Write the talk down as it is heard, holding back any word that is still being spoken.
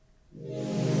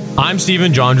I'm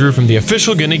Stephen John Drew from the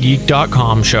official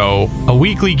GonnaGeek.com show, a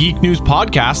weekly geek news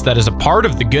podcast that is a part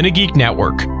of the Gonna Geek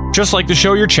Network, just like the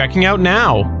show you're checking out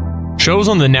now. Shows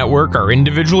on the network are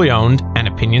individually owned, and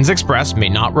opinions expressed may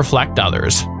not reflect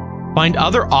others. Find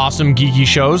other awesome geeky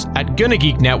shows at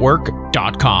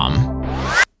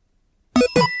GonnaGeekNetwork.com.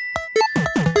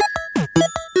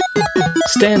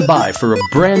 Stand by for a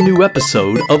brand new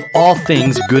episode of All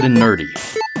Things Good and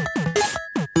Nerdy.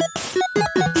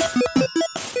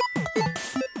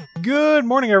 Good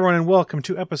morning, everyone, and welcome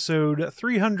to episode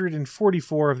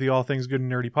 344 of the All Things Good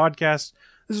and Nerdy podcast.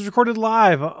 This is recorded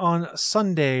live on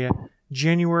Sunday,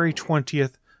 January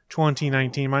 20th,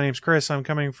 2019. My name's Chris. I'm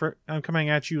coming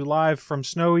at you live from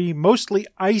snowy, mostly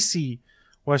icy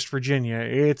West Virginia.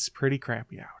 It's pretty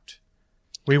crappy out.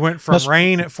 We went from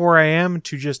rain at 4 a.m.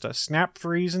 to just a snap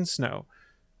freeze and snow.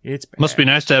 It's bad. Must be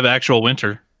nice to have actual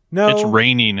winter. No, it's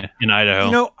raining in Idaho.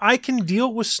 You know, I can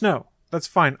deal with snow. That's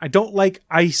fine. I don't like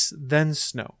ice then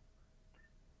snow.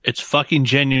 It's fucking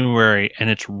January and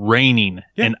it's raining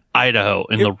in Idaho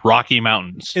in the Rocky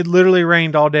Mountains. It literally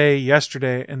rained all day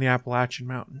yesterday in the Appalachian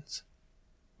Mountains.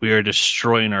 We are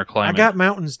destroying our climate. I got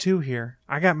mountains too here.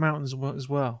 I got mountains as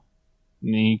well.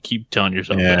 You keep telling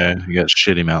yourself that. Yeah, you got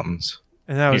shitty mountains.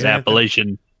 And that was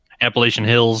Appalachian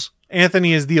Hills.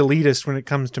 Anthony is the elitist when it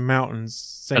comes to mountains,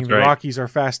 saying the Rockies are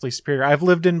vastly superior. I've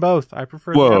lived in both. I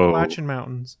prefer the Appalachian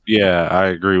Mountains. Yeah, I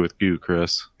agree with you,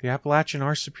 Chris. The Appalachian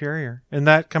are superior. And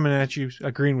that coming at you,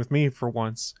 agreeing with me for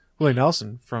once. Willie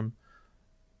Nelson from...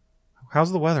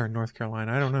 How's the weather in North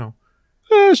Carolina? I don't know.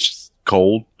 It's just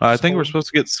cold. I think we're supposed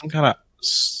to get some kind of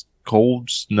cold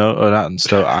snow, not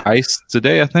snow, ice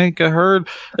today, I think I heard.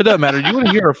 It doesn't matter. You want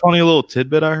to hear a funny little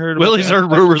tidbit I heard? Willie's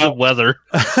heard rumors of weather.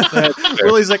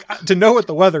 Willie's like, to know what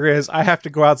the weather is, I have to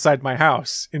go outside my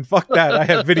house. And fuck that, I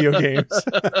have video games.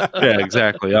 Yeah,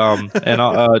 exactly. And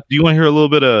do you want to hear a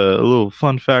little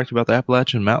fun fact about the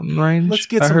Appalachian Mountain Range? Let's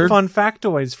get some fun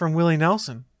factoids from Willie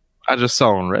Nelson. I just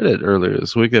saw on Reddit earlier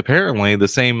this week. Apparently, the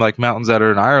same mountains that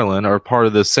are in Ireland are part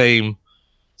of the same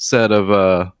set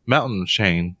of mountain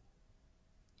chain.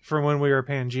 From when we were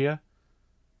Pangea?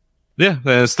 Yeah, and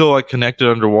it's still connected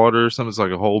underwater or something. It's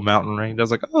like a whole mountain range. I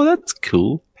was like, oh, that's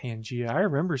cool. Pangea. I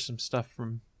remember some stuff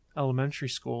from elementary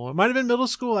school. It might have been middle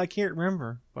school. I can't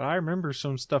remember. But I remember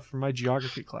some stuff from my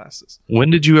geography classes. When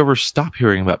did you ever stop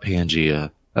hearing about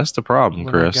Pangea? That's the problem,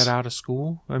 when Chris. I got out of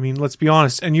school. I mean, let's be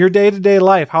honest. In your day-to-day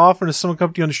life, how often does someone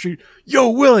come to you on the street? Yo,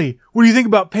 Willie, what do you think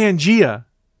about Pangea?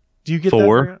 Do you get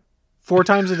that? 4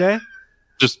 times a day?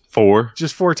 Just 4.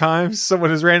 Just 4 times? Someone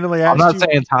has randomly asked you? I'm not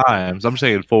saying times. I'm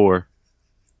saying 4.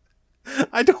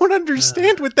 I don't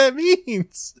understand what that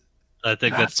means. I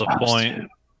think that's the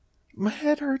point. My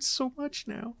head hurts so much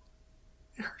now.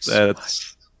 It hurts so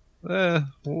much.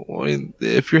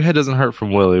 If your head doesn't hurt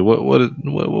from Willie, what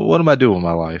am I doing with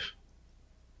my life?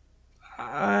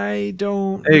 I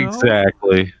don't know.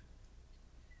 Exactly.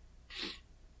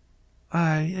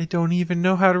 I don't even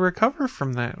know how to recover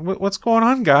from that. What's going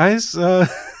on, guys?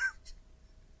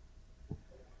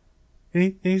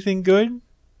 Anything good?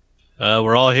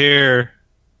 We're all here.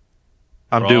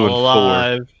 I'm doing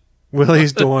 4.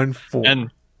 Willie's doing 4.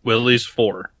 And Willie's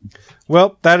 4.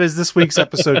 Well, that is this week's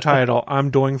episode title.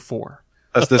 I'm doing 4.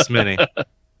 That's this many.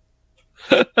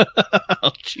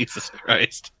 Oh, Jesus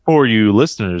Christ. For you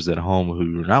listeners at home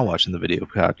who are not watching the video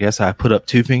podcast, I put up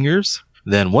 2 fingers.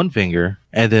 Then 1 finger,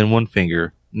 and then 1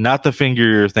 finger. Not the finger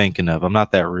you're thinking of. I'm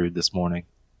not that rude this morning.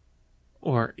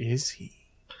 Or is he?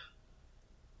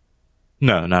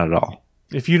 No, not at all.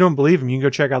 If you don't believe him, you can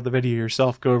go check out the video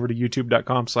yourself. Go over to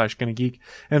youtube.com/GonnaGeek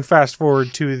and fast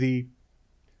forward to the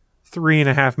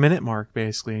 3.5 minute mark,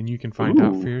 basically, and you can find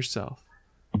out for yourself.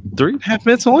 3.5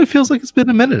 minutes only feels like it's been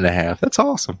a minute and a half. That's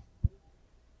awesome.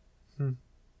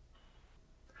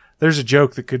 There's a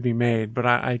joke that could be made, but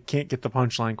I can't get the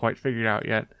punchline quite figured out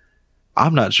yet.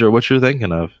 I'm not sure what you're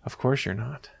thinking of. Of course you're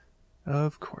not.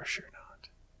 Of course you're not.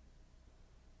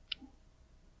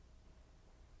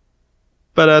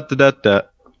 Ba-da-da-da-da.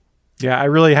 Yeah, I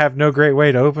really have no great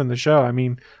way to open the show. I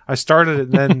mean, I started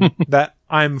it and then that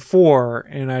I'm 4,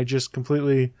 and I just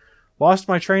completely lost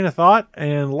my train of thought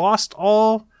and lost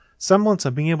all semblance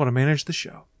of being able to manage the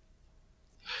show.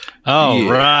 Oh,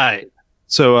 yeah. Right.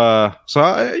 So I,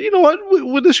 you know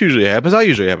what this usually happens? I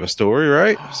usually have a story,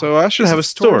 right? So I should have a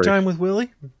story time with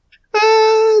Willie.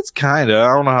 It's kind of.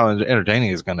 I don't know how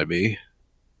entertaining it's going to be.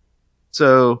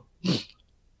 So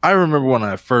I remember when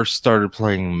I first started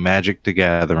playing Magic the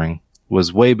Gathering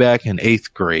was way back in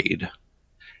 8th grade,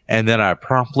 and then I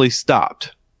promptly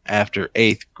stopped after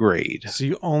 8th grade. So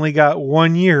you only got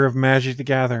 1 year of Magic the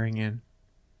Gathering in.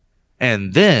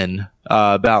 And then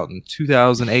about in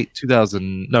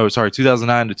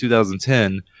 2009 to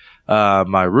 2010,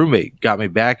 my roommate got me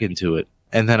back into it.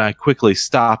 And then I quickly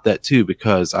stopped that too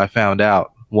because I found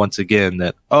out once again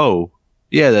that, oh,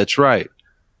 yeah, that's right.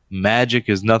 Magic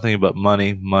is nothing but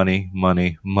money, money,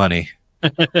 money, money.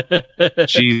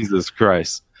 Jesus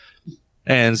Christ.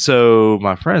 And so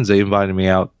my friends, they invited me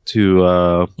out to,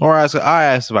 or I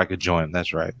asked if I could join.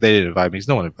 That's right. They didn't invite me because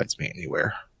no one invites me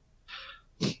anywhere.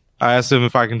 I asked them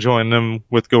if I can join them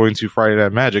with going to Friday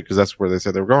Night Magic because that's where they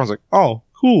said they were going. I was like, oh,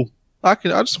 cool. I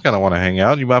just kind of want to hang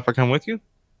out. You mind if I come with you?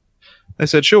 They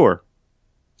said, sure.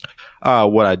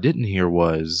 What I didn't hear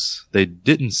was they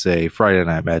didn't say Friday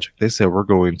Night Magic. They said, we're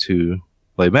going to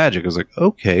play Magic. I was like,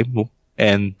 okay.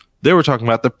 And they were talking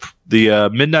about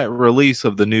the midnight release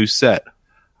of the new set.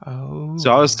 Oh.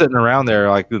 So I was sitting around there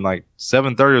in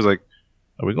 7:30. I was like,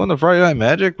 are we going to Friday Night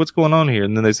Magic? What's going on here?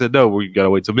 And then they said, no, we got to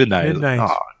wait till midnight. Midnight.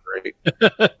 Like, oh, great.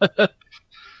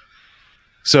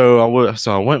 So I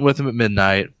went with them at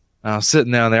midnight. I was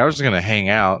sitting down there. I was just going to hang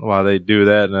out while they do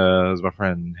that. And it was my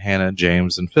friend Hannah,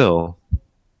 James, and Phil.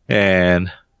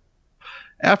 And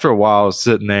after a while, I was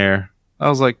sitting there. I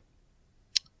was like,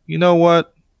 you know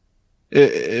what?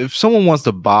 If someone wants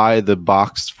to buy the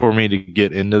box for me to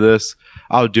get into this,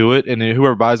 I'll do it. And then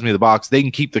whoever buys me the box, they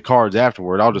can keep the cards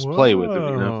afterward. I'll just play with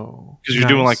them, because you're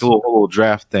doing like a little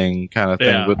draft thing kind of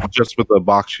thing, but just with the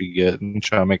box you get and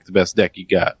try to make the best deck you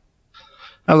got.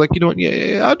 I was like, you know what?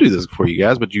 Yeah, I'll do this for you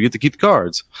guys, but you get to keep the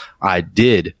cards. I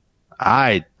did.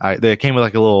 They came with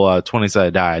like a little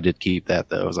 20-sided die. I did keep that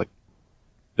though. I was like,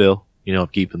 Bill, you know I'm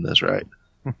keeping this, right?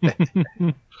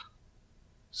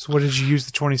 So what did you use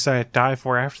the 20-sided die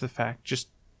for after the fact? Just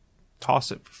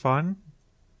toss it for fun?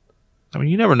 I mean,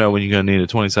 you never know when you're going to need a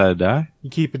 20-sided die. You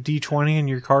keep a D20 in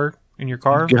your car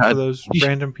for those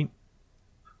random people?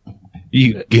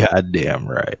 You goddamn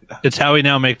right. It's how he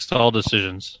now makes all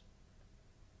decisions.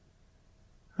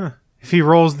 Huh. If he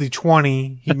rolls the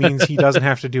 20, he means he doesn't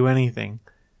have to do anything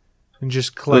and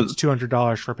just collects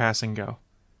 $200 for pass and go.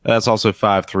 That's also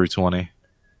 5 through 20.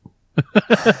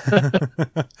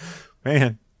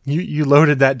 Man, you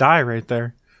loaded that die right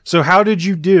there. So how did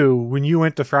you do when you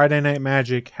went to Friday Night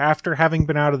Magic after having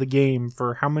been out of the game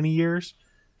for how many years?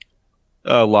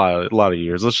 A lot of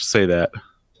years. Let's just say that.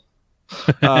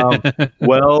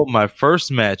 Well, my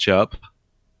first matchup,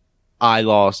 I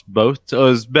lost both. It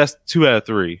was best 2 out of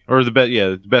 3, or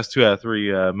the best 2 out of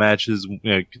 3 matches.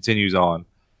 Continues on.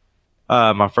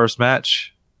 My first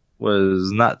match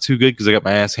was not too good because I got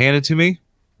my ass handed to me.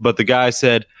 But the guy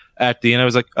said at the end, I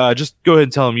was like, just go ahead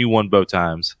and tell him you won both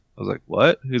times. I was like,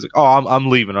 what? He's like, oh, I'm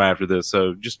leaving right after this,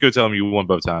 so just go tell him you won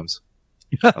both times.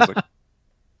 I was like,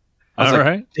 all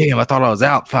right. Damn, I thought I was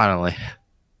out finally.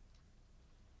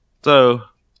 So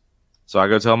I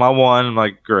go tell him I won. I'm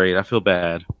like, great, I feel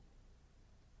bad.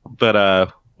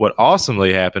 But what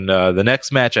awesomely happened, the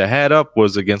next match I had up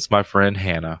was against my friend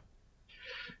Hannah.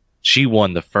 She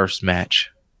won the first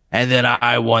match, and then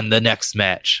I won the next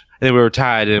match. And then we were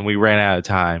tied, and we ran out of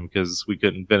time because we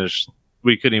couldn't finish.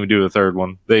 We couldn't even do the third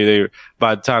one. They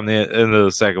by the time the end of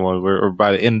the second one, or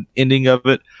by the ending of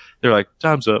it, they're like,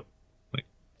 time's up. I'm like,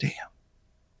 damn.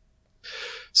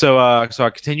 So I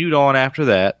continued on after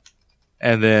that,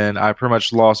 and then I pretty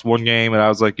much lost one game, and I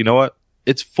was like, you know what?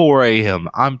 It's 4 a.m.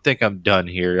 I think I'm done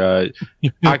here.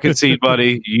 I concede,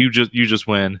 buddy. You just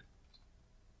win.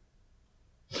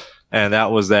 And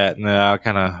that was that. And I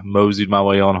kind of moseyed my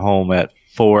way on home at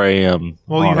 4 a.m.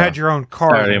 Well, you had your own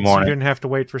car, so you morning. didn't have to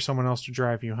wait for someone else to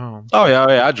drive you home. Oh,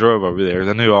 yeah. I drove over there.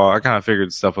 I knew I kind of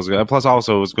figured stuff was good. Plus,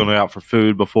 also was going out for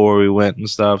food before we went and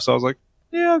stuff. So I was like,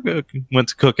 yeah, went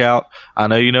to Cookout. I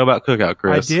know you know about Cookout,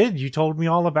 Chris. I did. You told me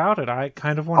all about it. I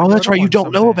kind of want to go to that's right. You don't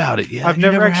someday. know about it yet. I've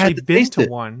never actually been to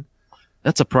one.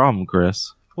 That's a problem,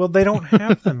 Chris. Well, they don't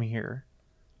have them here.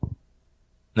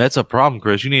 That's a problem,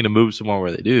 Chris. You need to move somewhere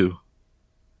where they do.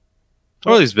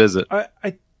 Or at least visit.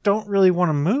 I don't really want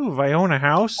to move. I own a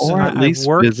house, or and at least I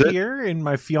work visit. here, and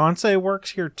my fiance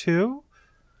works here too.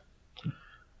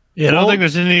 Yeah, I don't think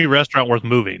there's any restaurant worth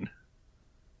moving.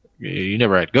 You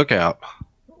never had Cookout.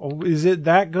 Oh, is it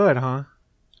that good, huh?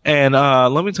 And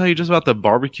let me tell you just about the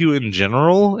barbecue in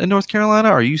general in North Carolina.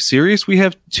 Are you serious? We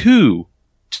have two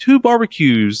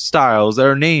barbecue styles that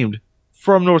are named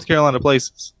from North Carolina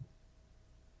places.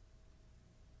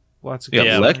 Well, that's a good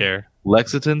I don't care.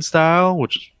 Lexington style,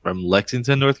 which is from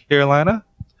Lexington, North Carolina.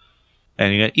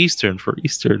 And you got Eastern for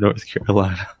Eastern North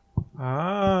Carolina.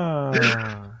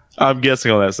 Ah. I'm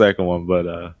guessing on that second one,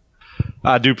 but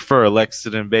I do prefer a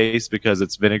Lexington base because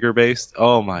it's vinegar based.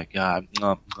 Oh my god.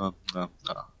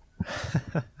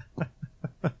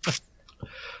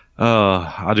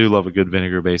 I do love a good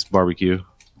vinegar-based barbecue.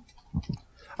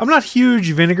 I'm not a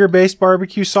huge vinegar-based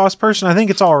barbecue sauce person. I think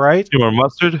it's all right. You more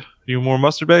mustard? You more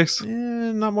mustard-based?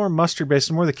 Not more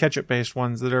mustard-based, more the ketchup-based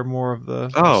ones that are more of the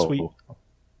sweet.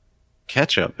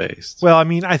 Ketchup-based. Well, I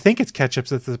mean, I think it's ketchup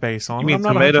that's the base on. You mean I'm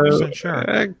not tomato? 100% sure.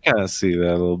 I kind of see that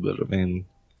a little bit. I mean,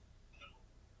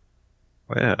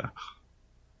 yeah.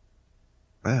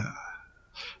 What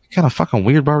kind of fucking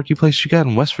weird barbecue place you got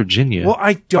in West Virginia? Well,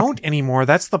 I don't anymore.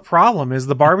 That's the problem. Is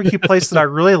the barbecue place that I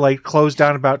really liked closed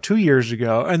down about 2 years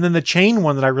ago, and then the chain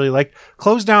one that I really liked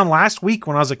closed down last week.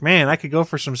 When I was like, man, I could go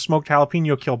for some smoked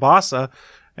jalapeno kielbasa,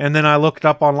 and then I looked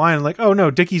up online and like, oh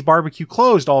no, Dickey's Barbecue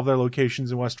closed all of their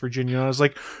locations in West Virginia. And I was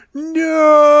like, no,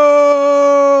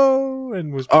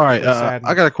 and was all right. sad.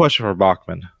 I got a question for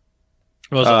Bachman.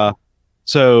 What's up?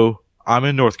 So I'm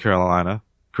in North Carolina.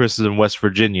 Chris is in West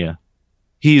Virginia.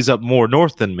 He's up more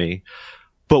north than me.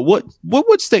 But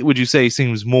what state would you say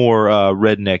seems more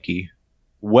rednecky?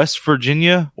 West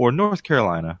Virginia or North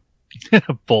Carolina?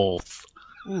 Both.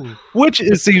 Ooh. Which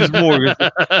it seems more.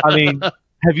 I mean,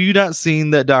 have you not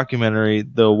seen that documentary,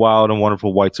 The Wild and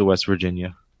Wonderful Whites of West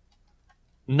Virginia?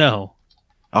 No.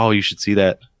 Oh, you should see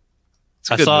that. It's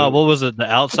a I good saw, movie. what was it, The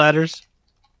Outsiders?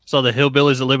 Saw the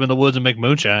hillbillies that live in the woods and make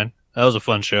moonshine. That was a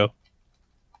fun show.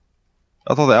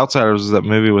 I thought The Outsiders was that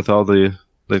movie with all the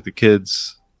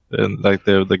kids and like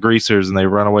the greasers, and they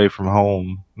run away from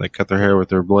home. They cut their hair with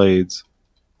their blades,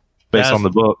 based on the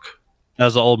book. That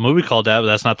was an old movie called that, but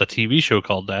that's not the TV show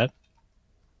called that.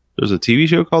 There's a TV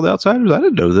show called The Outsiders. I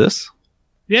didn't know this.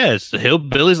 Yeah, it's the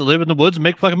hillbillies that live in the woods and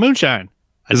make fucking moonshine.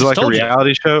 Is it like a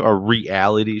reality show? A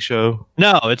reality show?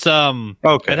 No, it's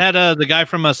Okay. It had the guy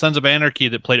from Sons of Anarchy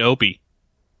that played Opie.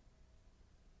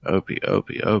 Opie. Oh,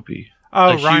 The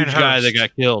Ryan huge guy Hurst. that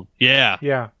got killed. Yeah.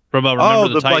 Yeah. From Remember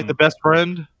the Titans. like the best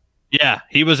friend. Yeah,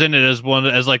 he was in it as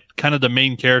like kind of the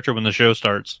main character when the show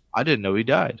starts. I didn't know he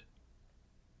died.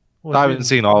 Well, I haven't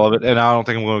seen all of it, and I don't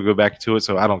think I'm going to go back to it,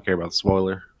 so I don't care about the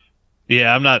spoiler.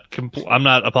 Yeah, I'm not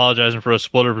apologizing for a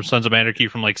spoiler from Sons of Anarchy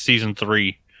from like season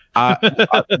 3. I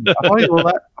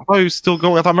thought he was still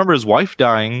going. I remember his wife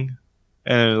dying,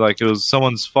 and like it was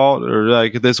someone's fault, or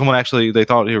like someone actually they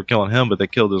thought they were killing him, but they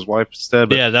killed his wife instead.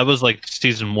 But, Yeah, that was like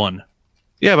season 1.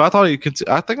 yeah, but I thought he could.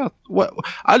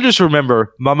 I just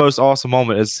remember my most awesome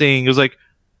moment is seeing. It was like,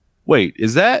 wait,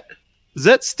 is that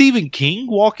Stephen King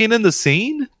walking in the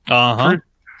scene? Uh-huh.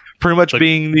 Pretty much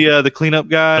being the cleanup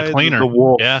guy, the cleaner, the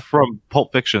wolf yeah. from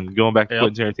Pulp Fiction, going back to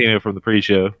Quentin Tarantino from the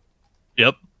pre-show.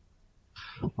 Yep.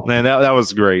 Man, that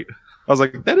was great. I was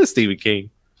like, that is Stephen King.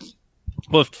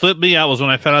 What flipped me out was when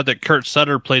I found out that Kurt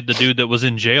Sutter played the dude that was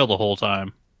in jail the whole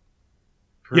time.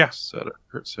 Yeah.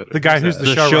 Kurt Sutter. The guy who's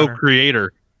the show showrunner.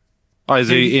 creator. Oh, is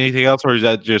he anything else, or is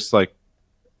that just like?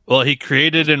 Well, he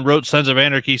created and wrote Sons of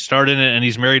Anarchy, starred in it, and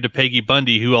he's married to Peggy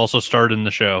Bundy, who also starred in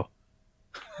the show.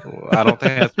 I don't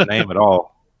think that's her name at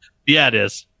all. Yeah, it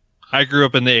is. I grew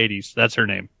up in the 80s. That's her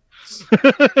name.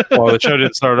 Well, the show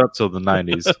didn't start up till the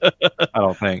 90s. I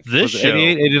don't think. This Was it show,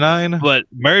 88, 89? But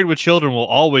Married with Children will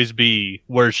always be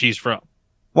where she's from.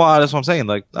 Well, that's what I'm saying.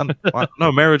 Like,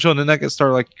 no, Marriage with Children didn't that get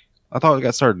started like? I thought it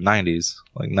got started in the 90s,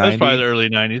 like 90. That's probably the early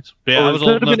 90s. Yeah, I was Could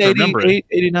old have enough been to remember it.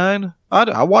 89.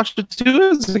 I watched it too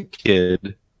as a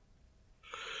kid.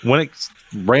 When it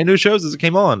brand new shows as it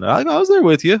came on, I was there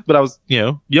with you, but I was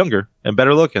younger and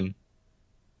better looking.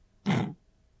 I mean,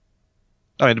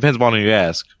 it depends on who you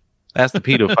ask. Ask the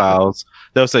pedophiles;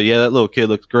 they'll say, "Yeah, that little kid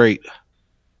looks great."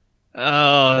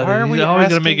 Oh, Why are we he's always going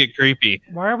to asking- make it creepy.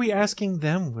 Why are we asking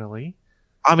them, Willie?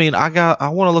 I mean, I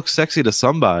want to look sexy to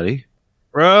somebody.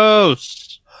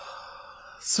 Gross.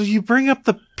 So you bring up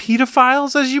the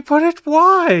pedophiles as you put it?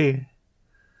 Why?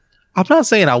 I'm not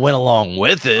saying I went along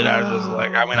with it. I was just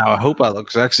like, I mean, I hope I look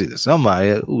sexy to somebody.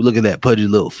 Ooh, look at that pudgy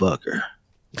little fucker.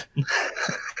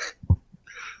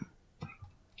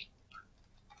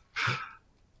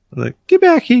 Like, get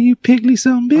back here, you pigly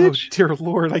son of a bitch. Oh, dear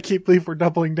Lord, I can't believe we're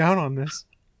doubling down on this.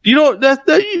 You know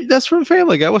that's from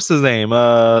Family Guy. What's his name?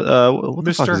 What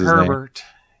the fuck Mr. is his name? Herbert.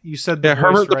 You said the Yeah,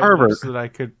 Herbert voice the right pervert. voice that I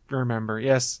could remember.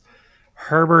 Yes.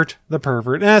 Herbert the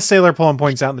pervert. Sailor Pullen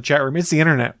points out in the chat room. It's the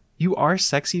internet. You are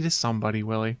sexy to somebody,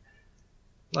 Willie.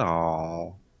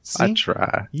 Oh, See? I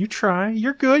try. You try.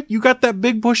 You're good. You got that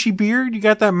big bushy beard. You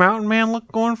got that mountain man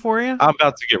look going for you. I'm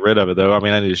about to get rid of it though. I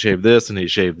mean, I need to shave this. I need to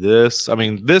shave this. I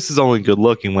mean, this is only good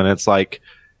looking when it's like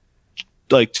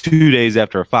 2 days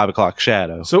after a 5 o'clock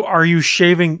shadow. So are you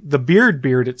shaving the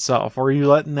beard itself, or are you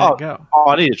letting that go? Oh,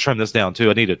 I need to trim this down too.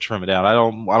 I need to trim it down. I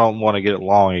don't want to get it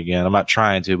long again. I'm not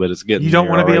trying to, but it's getting. You don't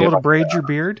there want to be already. able to braid your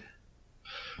beard?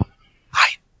 I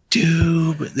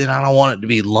do, but then I don't want it to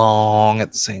be long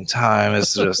at the same time.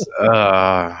 It's just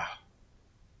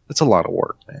it's a lot of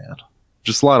work, man.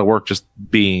 Just a lot of work just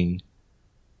being.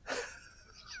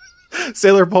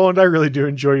 Sailor Poland, I really do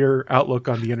enjoy your outlook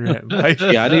on the internet.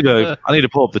 Yeah, I need to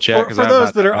pull up the chat. For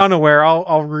those that are unaware,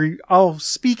 I'll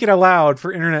speak it aloud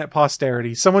for internet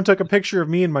posterity. Someone took a picture of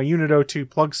me in my Unit 02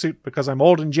 plug suit because I'm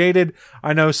old and jaded.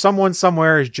 I know someone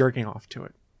somewhere is jerking off to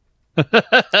it. It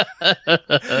is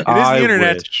the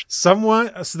internet. Wish.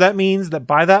 Someone, so that means that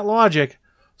by that logic,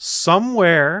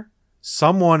 somewhere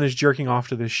someone is jerking off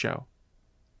to this show.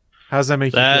 How does that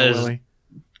make you feel, Willie?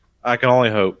 I can only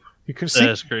hope. You can see,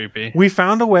 That's creepy. we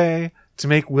found a way to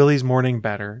make Willie's morning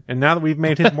better. And now that we've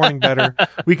made his morning better,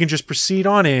 we can just proceed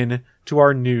on in to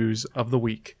our news of the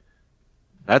week.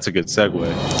 That's a good segue.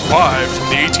 Live from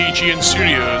the ATGN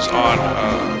studios on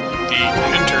the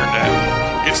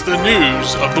internet, it's the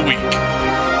news of the week.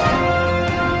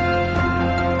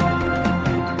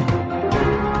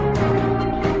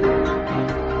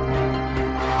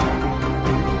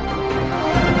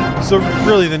 So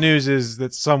really the news is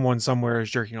that someone somewhere is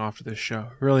jerking off to this show.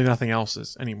 Really nothing else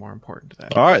is any more important to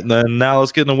that. All right, then now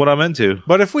let's get into what I'm into.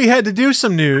 But if we had to do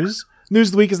some news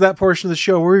of the week is that portion of the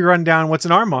show where we run down what's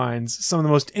in our minds, some of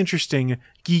the most interesting,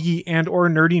 geeky, and or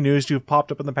nerdy news to have popped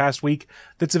up in the past week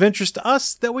that's of interest to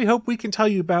us that we hope we can tell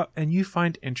you about and you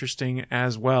find interesting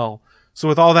as well. So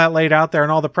with all that laid out there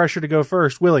and all the pressure to go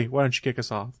first, Willie, why don't you kick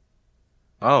us off?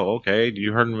 Oh, okay.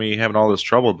 You heard me having all this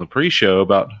trouble in the pre-show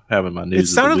about having my news.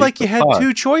 It sounded like you had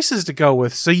two choices to go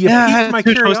with, so you I piqued had my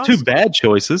two curiosity. two bad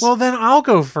choices. Well, then I'll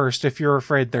go first if you're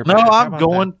afraid they're no, bad. How I'm about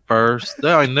going first.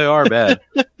 No, they are bad.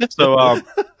 So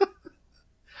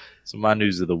my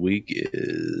news of the week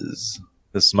is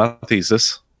this is my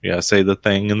thesis. Yeah, I say the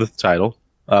thing in the title.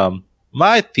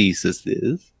 My thesis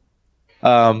is.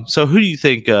 So who do you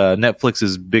think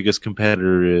Netflix's biggest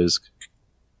competitor is?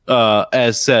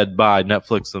 As said by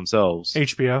Netflix themselves.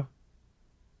 HBO?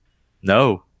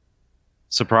 No.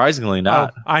 Surprisingly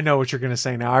not. Oh, I know what you're going to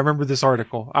say now. I remember this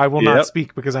article. I will not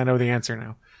speak because I know the answer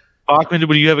now. Bachman,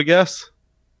 do you have a guess?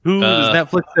 Who does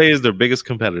Netflix say is their biggest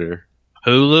competitor?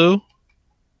 Hulu?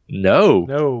 No.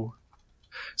 No.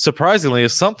 Surprisingly,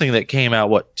 it's something that came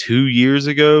out, 2 years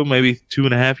ago? Maybe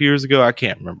 2.5 years ago? I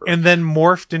can't remember. And then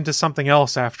morphed into something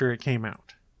else after it came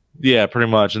out. Yeah, pretty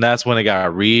much. And that's when it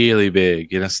got really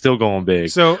big. And it's still going big.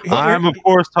 So I'm, of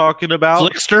course, talking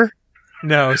about... Flickster?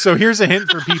 No. So here's a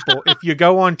hint for people. If you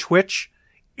go on Twitch,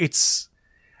 it's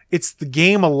the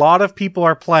game a lot of people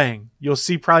are playing. You'll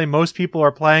see probably most people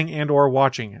are playing and or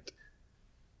watching it.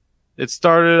 It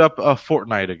started up a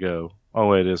fortnight ago. Oh,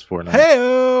 wait, it is Fortnite.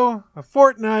 Hey-o! A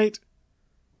Fortnite.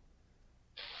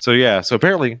 So, yeah. So,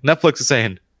 apparently, Netflix is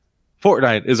saying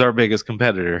Fortnite is our biggest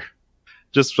competitor.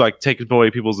 Just like taking away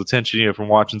people's attention, from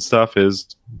watching stuff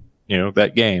is,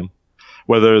 that game.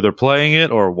 Whether they're playing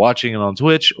it or watching it on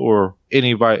Twitch or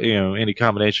any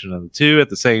combination of the two at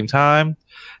the same time.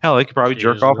 Hell, they could probably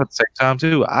jerk off at the same time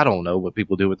too. I don't know what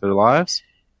people do with their lives.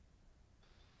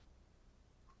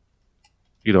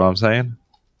 You know what I'm saying?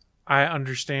 I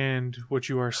understand what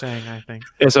you are saying, I think.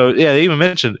 Yeah, so, they even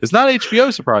mentioned it's not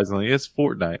HBO, surprisingly. It's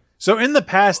Fortnite. So in the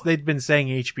past, they'd been saying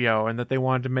HBO and that they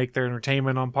wanted to make their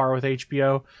entertainment on par with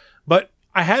HBO. But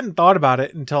I hadn't thought about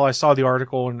it until I saw the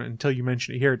article and until you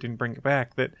mentioned it here, it didn't bring it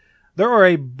back, that there are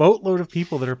a boatload of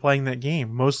people that are playing that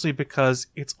game, mostly because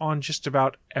it's on just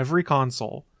about every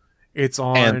console. It's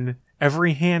on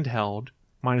every handheld,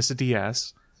 minus a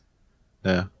DS.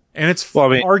 Yeah. And it's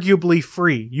arguably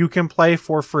free. You can play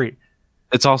for free.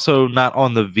 It's also not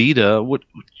on the Vita. What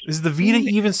is the Vita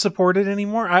even supported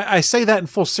anymore? I say that in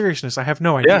full seriousness. I have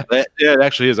no idea. Yeah, it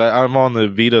actually is. I'm on the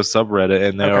Vita subreddit,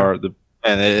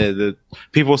 and the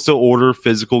people still order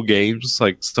physical games.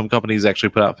 Like some companies actually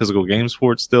put out physical games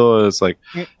for it. Still, it's like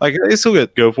they still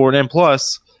go for it. And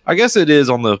plus, I guess it is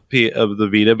on the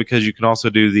Vita because you can also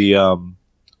do the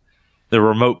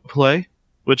remote play,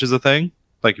 which is a thing.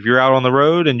 Like if you're out on the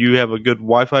road and you have a good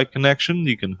Wi-Fi connection,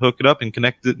 you can hook it up and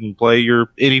connect it and play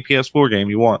any PS4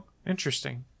 game you want.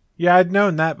 Interesting. Yeah, I'd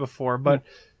known that before, but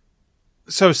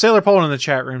so Sailor Poland in the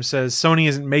chat room says Sony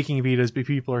isn't making Vitas, but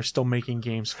people are still making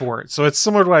games for it. So it's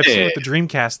similar to what I've seen with the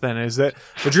Dreamcast then, is that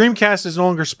the Dreamcast is no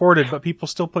longer sported, but people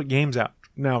still put games out.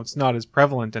 Now it's not as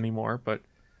prevalent anymore, but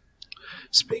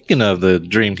speaking of the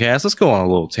Dreamcast, let's go on a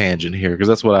little tangent here because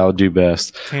that's what I would do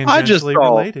best. Tangentially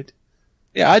related.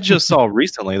 Yeah, I just saw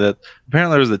recently that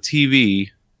apparently there was a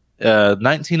TV,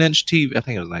 19-inch TV, I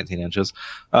think it was 19 inches,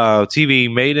 TV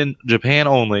made in Japan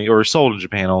only, or sold in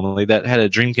Japan only, that had a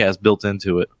Dreamcast built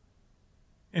into it.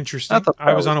 Interesting.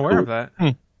 I was unaware of that.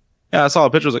 Yeah, I saw a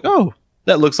picture. I was like, oh,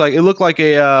 that looked like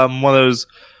a one of those,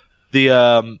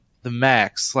 the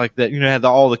Max, like that, had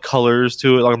all the colors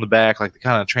to it, like on the back, like the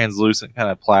kind of translucent kind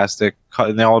of plastic,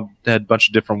 and they all had a bunch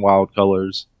of different wild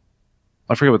colors.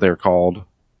 I forget what they were called.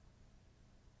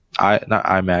 Not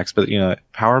IMAX, but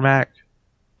Power Mac,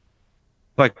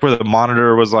 like where the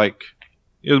monitor was like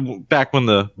back when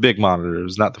the big monitor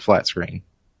was not the flat screen.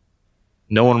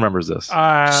 No one remembers this.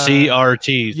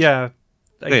 CRTs. Yeah,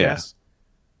 I guess.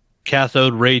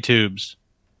 Cathode ray tubes.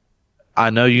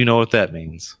 I know you know what that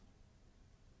means.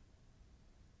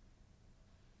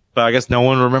 But I guess no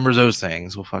one remembers those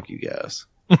things. Well, fuck you guys.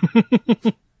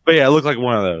 But yeah, it looked like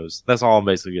one of those. That's all I'm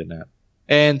basically getting at.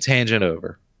 And tangent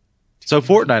over. So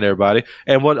Fortnite, everybody.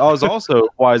 And what was also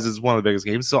why is one of the biggest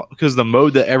games? Because the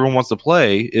mode that everyone wants to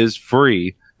play is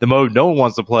free. The mode no one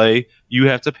wants to play, you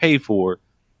have to pay for.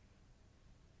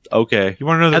 Okay. You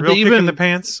want to know the real kick in the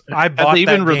pants? I bought have they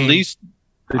that even game. Released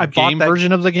the game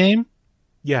version of the game?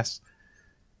 Yes.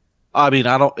 I mean,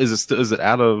 I don't. Is it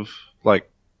out of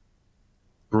like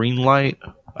green light?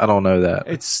 I don't know that.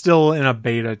 It's still in a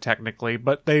beta technically,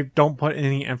 but they don't put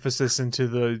any emphasis into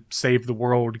the Save the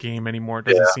World game anymore. It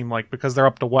doesn't seem like, because they're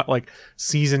up to what, like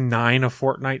season 9 of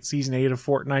Fortnite, season 8 of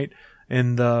Fortnite,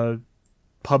 and the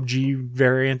PUBG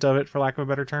variant of it, for lack of a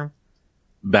better term.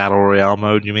 Battle Royale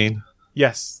mode, you mean?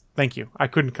 Yes, thank you. I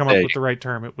couldn't come up with the right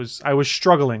term. I was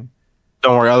struggling.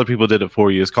 Don't worry, other people did it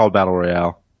for you. It's called Battle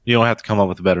Royale. You don't have to come up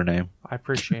with a better name. I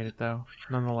appreciate it though,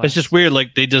 nonetheless. It's just weird.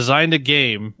 Like, they designed a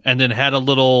game and then had a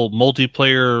little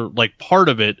multiplayer like part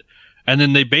of it, and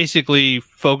then they basically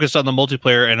focused on the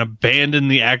multiplayer and abandoned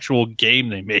the actual game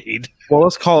they made. Well,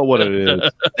 let's call it what it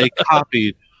is. They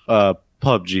copied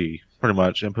PUBG pretty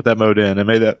much and put that mode in and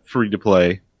made that free to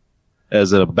play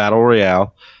as a battle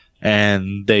royale.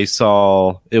 And they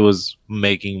saw it was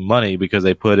making money because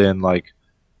they put in like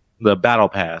the battle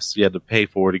pass. You had to pay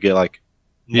for to get like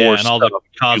more and all the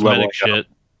cosmetic shit.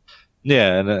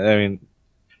 Yeah, and I mean,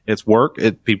 it's work.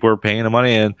 People are paying the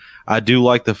money, and I do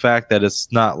like the fact that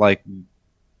it's not like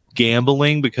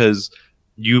gambling, because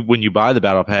when you buy the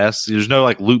battle pass, there's no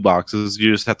like loot boxes.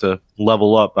 You just have to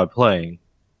level up by playing,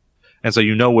 and so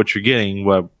you know what you're getting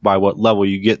by what level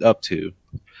you get up to.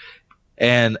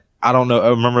 And I don't know. I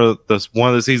remember one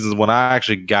of the seasons when I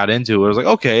actually got into it. I was like,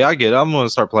 okay, I get it. I'm going to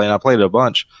start playing. I played it a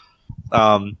bunch.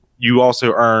 You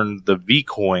also earn the V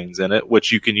coins in it,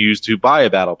 which you can use to buy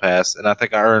a battle pass. And I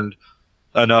think I earned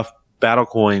enough battle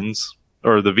coins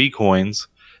or the V coins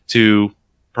to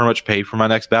pretty much pay for my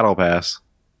next battle pass.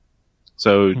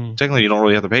 So technically, you don't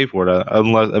really have to pay for it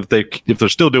unless if they're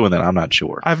still doing that. I'm not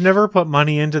sure. I've never put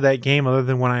money into that game other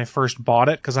than when I first bought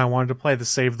it because I wanted to play the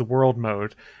Save the World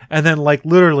mode, and then like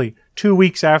literally 2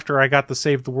 weeks after I got the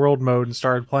Save the World mode and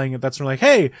started playing it, that's when like,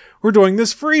 hey, we're doing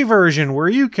this free version where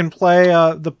you can play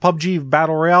the PUBG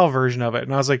Battle Royale version of it,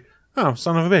 and I was like, oh,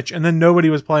 son of a bitch! And then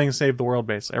nobody was playing Save the World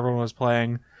base; everyone was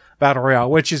playing Battle Royale,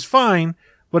 which is fine.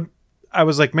 But I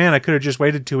was like, man, I could have just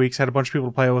waited 2 weeks, had a bunch of people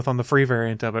to play with on the free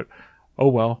variant of it. Oh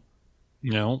well.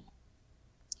 No.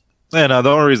 And the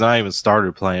only reason I even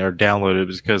started playing or downloaded it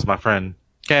was because my friend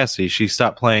Cassie, she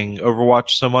stopped playing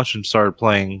Overwatch so much and started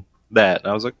playing that. And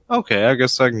I was like, okay, I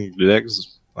guess I can do that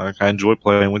because I enjoy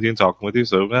playing with you and talking with you.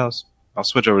 So I'll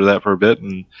switch over to that for a bit.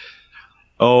 And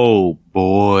oh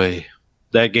boy,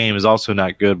 that game is also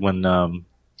not good when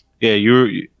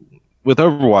with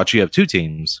Overwatch you have two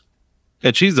teams,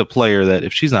 and she's a player that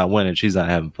if she's not winning, she's not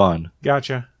having fun.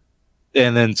 Gotcha.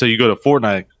 And then so you go to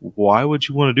Fortnite. Why would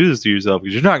you want to do this to yourself?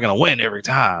 Because you're not going to win every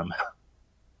time.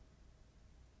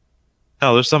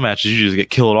 Hell, there's some matches you just get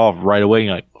killed off right away. And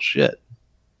you're like, well, shit.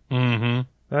 Mm-hmm.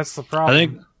 That's the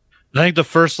problem. I think the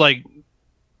first like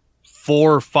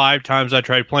 4 or 5 times I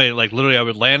tried playing it, like literally I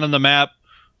would land on the map,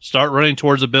 start running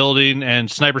towards a building, and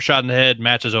sniper shot in the head,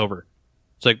 match is over.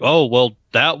 It's like, oh, well,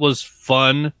 that was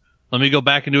fun. Let me go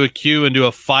back into a queue and do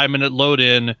a 5-minute load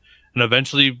in, and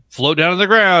eventually float down to the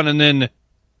ground and then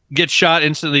get shot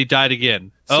instantly, died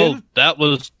again. That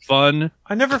was fun.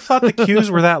 I never thought the queues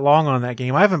were that long on that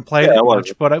game. I haven't played it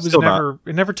much, but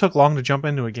it never took long to jump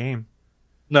into a game.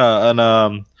 No, and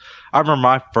I remember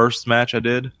my first match I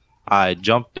did. I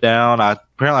jumped down. I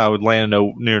would land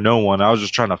near no one. I was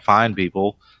just trying to find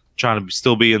people, trying to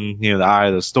still be in the eye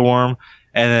of the storm.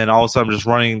 And then all of a sudden, I'm just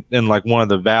running in like one of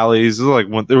the valleys. This is like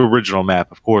the original map,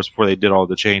 of course, before they did all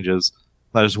the changes.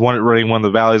 I just running one of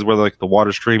the valleys where like the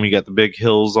water stream, you got the big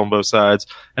hills on both sides,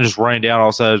 and just running down. All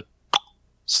of a sudden,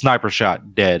 sniper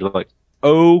shot, dead. Like,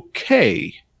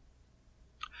 okay,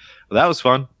 well, that was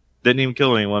fun. Didn't even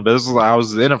kill anyone, but I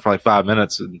was in it for like 5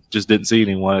 minutes and just didn't see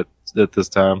anyone at this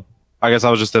time. I guess I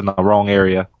was just in the wrong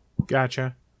area.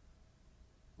 Gotcha.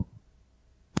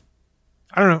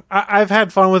 I don't know. I've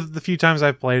had fun with it the few times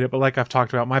I've played it, but like I've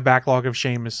talked about, my backlog of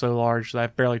shame is so large that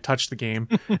I've barely touched the game.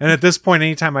 And at this point,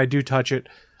 anytime I do touch it,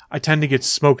 I tend to get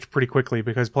smoked pretty quickly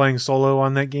because playing solo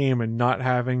on that game and not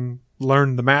having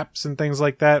learned the maps and things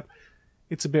like that,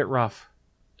 it's a bit rough.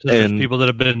 There's people that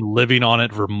have been living on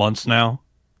it for months now.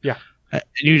 Yeah. And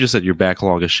you just said your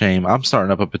backlog of shame. I'm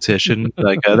starting up a petition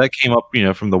that came up,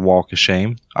 from the Walk of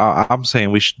Shame. I'm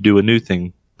saying we should do a new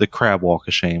thing, the Crab Walk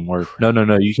of Shame. Or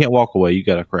no, you can't walk away. You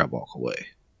got to crab walk away.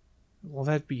 Well,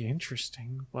 that'd be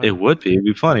interesting. But... It would be. It'd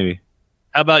be funny.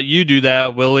 How about you do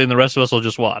that, Willie, and the rest of us will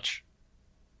just watch?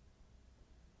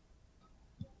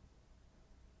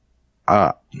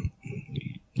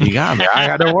 You got me. I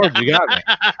got no words. You got me.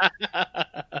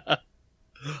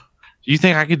 Do you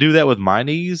think I could do that with my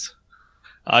knees?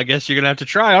 I guess you're going to have to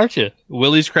try, aren't you?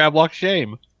 Willie's Crab Walk of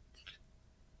Shame.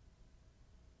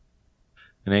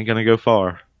 It ain't going to go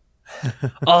far.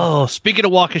 Oh, speaking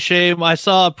of Walk of Shame, I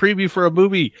saw a preview for a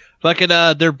movie.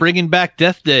 They're bringing back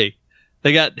Death Day.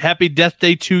 They got Happy Death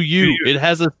Day to You. It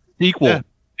has a sequel. Yeah.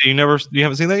 You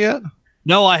haven't seen that yet?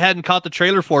 No, I hadn't caught the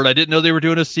trailer for it. I didn't know they were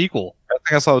doing a sequel. I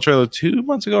think I saw the trailer 2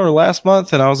 months ago or last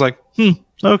month, and I was like,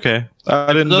 okay.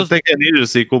 I didn't think it needed a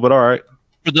sequel, but all right.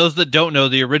 For those that don't know,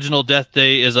 the original Death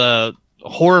Day is a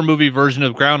horror movie version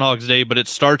of Groundhog's Day, but it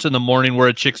starts in the morning where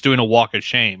a chick's doing a walk of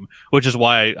shame, which is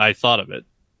why I thought of it.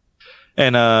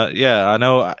 And I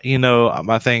know,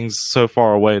 my thing's so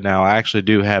far away now. I actually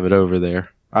do have it over there.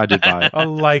 I did buy it. A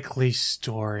likely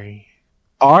story.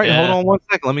 All right, hold on one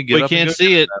second. Let me get up. We can't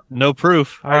see it. No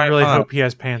proof. I really hope he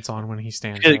has pants on when he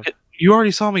stands up. You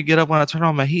already saw me get up when I turned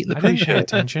on my heat in the I didn't pay pre-show.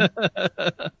 attention.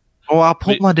 Oh, I'll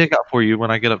pull my dick out for you when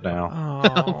I get up now.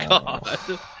 Oh,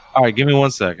 God. All right, give me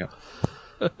 1 second.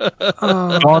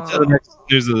 On to the next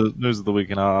news of the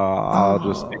week, and I'll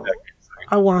just be back.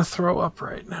 I want to throw up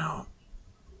right now.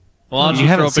 Well, why don't You you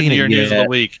haven't throw up into seen it your news of yet. the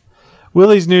week?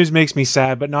 Willie's news makes me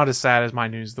sad, but not as sad as my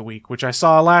news of the week, which I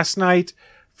saw last night.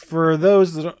 For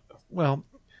those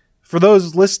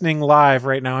listening live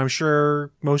right now, I'm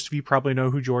sure most of you probably know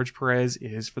who George Perez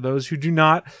is. For those who do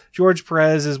not, George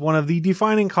Perez is one of the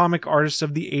defining comic artists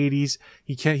of the 80s.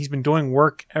 He's been doing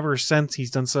work ever since. He's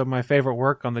done some of my favorite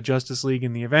work on the Justice League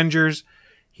and the Avengers.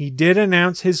 He did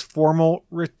announce his formal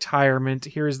retirement.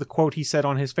 Here is the quote he said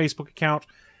on his Facebook account.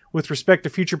 With respect to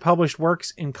future published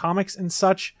works in comics and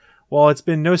such, while it's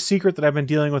been no secret that I've been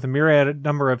dealing with a myriad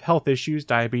number of health issues,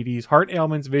 diabetes, heart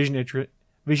ailments, vision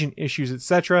issues,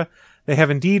 etc., they have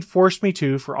indeed forced me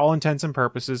to, for all intents and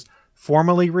purposes,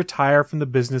 formally retire from the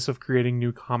business of creating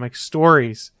new comic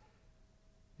stories.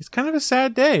 It's kind of a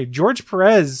sad day. George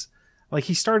Perez,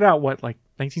 he started out,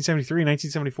 1973,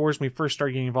 1974 is when we first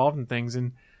started getting involved in things,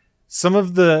 and some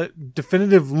of the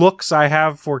definitive looks I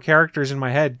have for characters in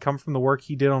my head come from the work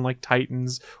he did on,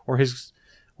 Titans, or his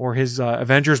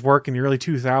Avengers work in the early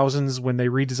 2000s when they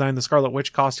redesigned the Scarlet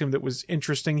Witch costume that was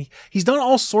interesting. He's done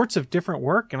all sorts of different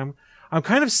work, and I'm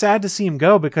kind of sad to see him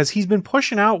go because he's been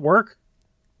pushing out work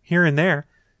here and there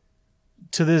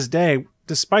to this day,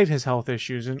 despite his health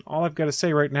issues. And all I've got to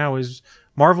say right now is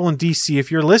Marvel and DC,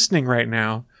 if you're listening right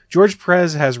now, George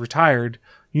Perez has retired.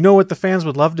 You know what the fans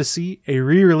would love to see? A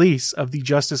re-release of the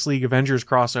Justice League Avengers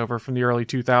crossover from the early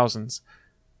 2000s.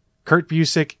 Kurt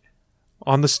Busiek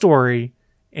on the story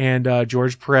and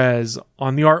George Perez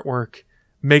on the artwork.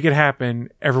 Make it happen.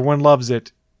 Everyone loves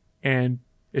it. And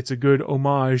it's a good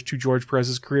homage to George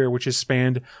Perez's career, which has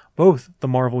spanned both the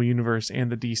Marvel Universe and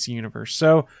the DC Universe.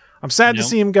 So I'm sad to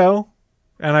see him go,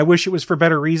 and I wish it was for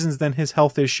better reasons than his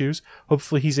health issues.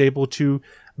 Hopefully he's able to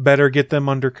better get them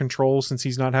under control since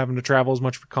he's not having to travel as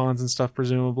much for cons and stuff,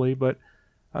 presumably. But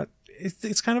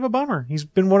it's kind of a bummer. He's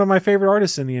been one of my favorite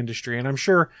artists in the industry, and I'm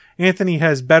sure Anthony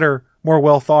has better, more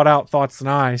well thought out thoughts than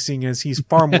I, seeing as he's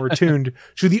far more attuned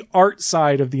to the art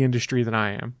side of the industry than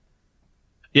I am.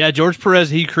 Yeah, George Perez,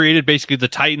 he created basically the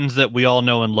Titans that we all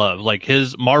know and love.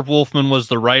 His Marv Wolfman was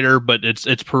the writer, but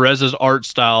it's Perez's art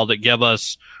style that gave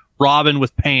us Robin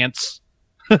with pants,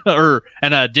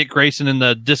 and Dick Grayson in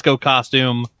the disco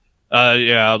costume.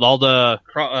 All the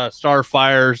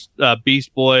Starfires,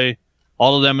 Beast Boy,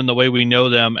 all of them in the way we know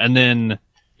them. And then,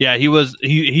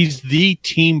 he's the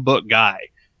team book guy.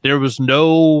 There was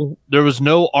no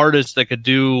artist that could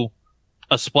do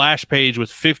a splash page with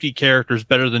 50 characters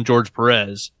better than George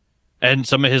Perez. And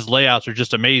some of his layouts are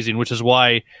just amazing, which is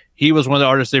why he was one of the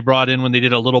artists they brought in when they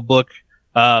did a little book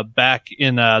back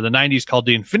in the 90s called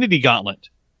The Infinity Gauntlet,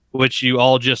 which you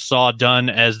all just saw done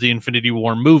as the Infinity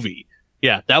War movie.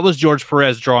 Yeah, that was George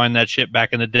Perez drawing that shit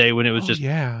back in the day when it was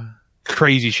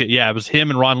crazy shit. Yeah, it was him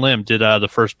and Ron Lim did the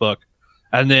first book.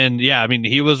 And then,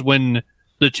 he was when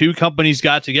the two companies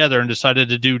got together and decided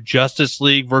to do Justice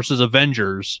League versus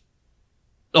Avengers,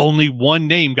 only one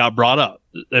name got brought up.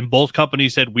 And both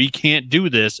companies said, we can't do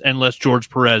this unless George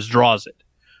Perez draws it.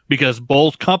 Because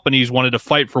both companies wanted to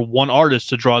fight for one artist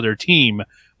to draw their team,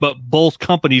 but both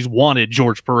companies wanted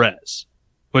George Perez.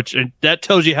 Which, and that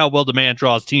tells you how well the man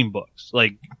draws team books.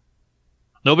 Like,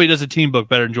 nobody does a team book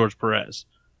better than George Perez.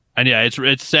 And yeah,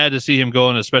 it's sad to see him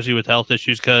going, especially with health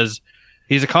issues, because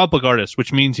he's a comic book artist,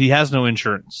 which means he has no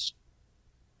insurance.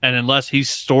 And unless he's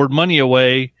stored money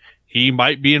away, he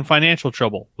might be in financial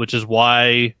trouble, which is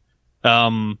why,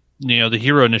 the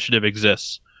Hero Initiative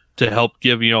exists to help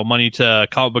give, money to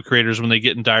comic book creators when they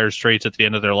get in dire straits at the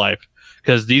end of their life.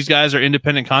 Because these guys are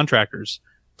independent contractors.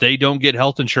 They don't get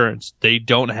health insurance. They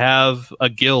don't have a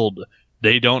guild.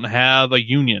 They don't have a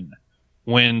union.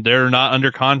 When they're not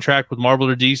under contract with Marvel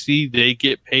or DC, they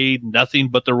get paid nothing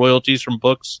but the royalties from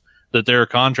books that they're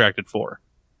contracted for.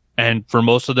 And for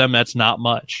most of them, that's not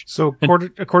much. So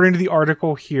according to the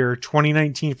article here,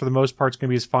 2019 for the most part is going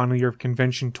to be his final year of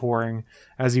convention touring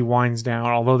as he winds down,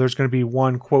 although there's going to be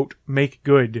one, quote, make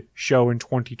good show in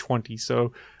 2020.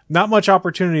 So not much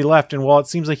opportunity left. And while it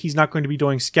seems like he's not going to be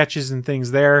doing sketches and things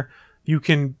there,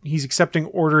 he's accepting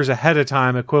orders ahead of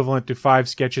time equivalent to 5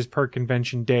 sketches per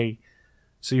convention day.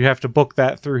 So you have to book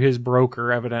that through his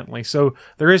broker, evidently. So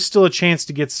there is still a chance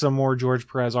to get some more George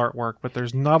Perez artwork, but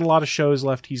there's not a lot of shows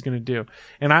left he's going to do.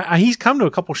 And he's come to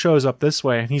a couple shows up this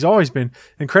way, and he's always been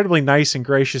incredibly nice and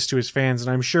gracious to his fans. And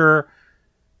I'm sure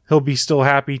he'll be still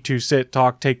happy to sit,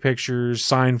 talk, take pictures,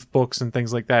 sign books, and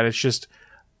things like that. It's just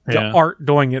the art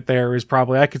doing it there is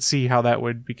probably, I could see how that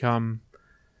would become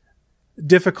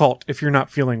difficult if you're not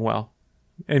feeling well.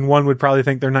 And one would probably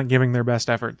think they're not giving their best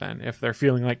effort then, if they're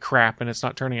feeling like crap and it's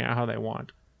not turning out how they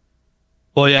want.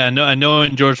 Well, yeah, I know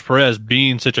in George Perez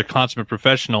being such a consummate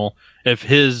professional, if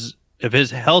his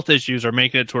health issues are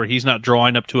making it to where he's not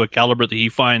drawing up to a caliber that he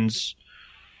finds,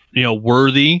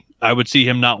 worthy, I would see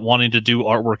him not wanting to do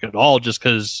artwork at all just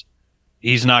because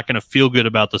he's not going to feel good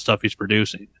about the stuff he's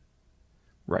producing.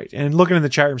 Right. And looking in the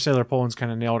chat room, Sailor Poland's kind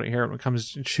of nailed it here when it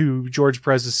comes to George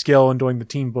Perez's skill in doing the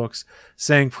team books,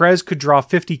 saying Perez could draw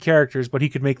 50 characters, but he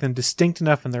could make them distinct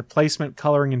enough in their placement,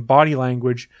 coloring, and body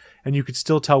language, and you could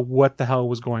still tell what the hell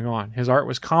was going on. His art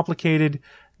was complicated,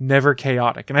 never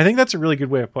chaotic. And I think that's a really good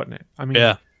way of putting it. I mean,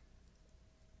 yeah.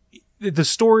 The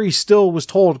story still was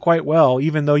told quite well,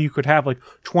 even though you could have like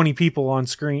 20 people on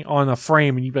screen, on a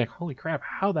frame, and you'd be like, holy crap,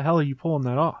 how the hell are you pulling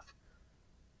that off?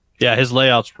 Yeah, his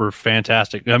layouts were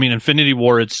fantastic. I mean, Infinity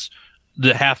War, it's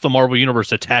half the Marvel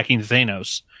Universe attacking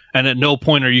Thanos, and at no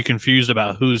point are you confused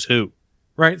about who's who.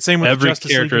 Right, same with the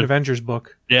Justice League and Avengers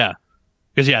book. Yeah,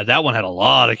 because that one had a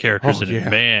lot of characters in it.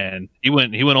 Man, he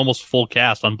went almost full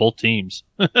cast on both teams.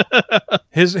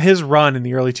 His run in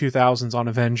the early 2000s on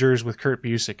Avengers with Kurt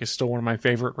Busiek is still one of my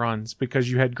favorite runs because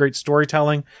you had great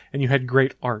storytelling and you had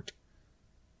great art.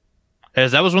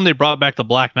 As that was when they brought back the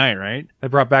Black Knight, right? They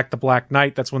brought back the Black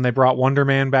Knight. That's when they brought Wonder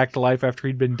Man back to life after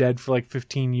he'd been dead for like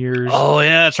 15 years. Oh,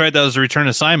 yeah, that's right. That was the Return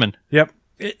of Simon. Yep.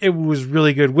 It was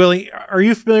really good. Willie, are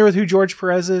you familiar with who George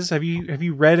Perez is? Have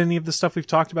you read any of the stuff we've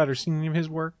talked about or seen any of his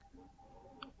work?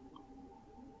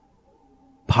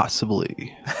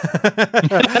 Possibly.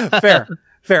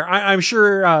 Fair. I'm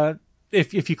sure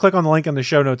if you click on the link in the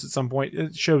show notes at some point,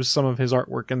 it shows some of his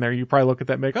artwork in there. You probably look at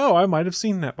that and make, oh, I might have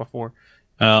seen that before.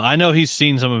 I know he's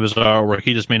seen some of his artwork.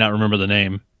 He just may not remember the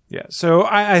name. Yeah, so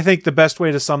I think the best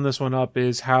way to sum this one up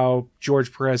is how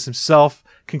George Perez himself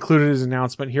concluded his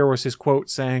announcement. Here was his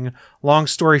quote saying, "Long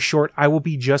story short, I will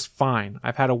be just fine.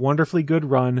 I've had a wonderfully good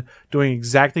run doing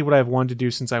exactly what I've wanted to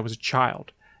do since I was a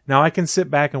child. Now I can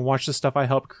sit back and watch the stuff I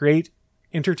helped create,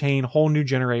 entertain whole new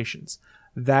generations.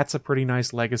 That's a pretty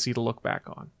nice legacy to look back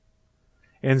on.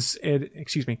 And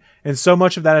so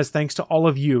much of that is thanks to all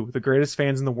of you, the greatest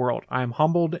fans in the world. I am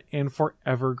humbled and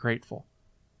forever grateful."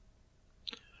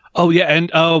 Oh, yeah,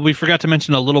 and we forgot to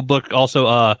mention a little book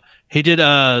also. He did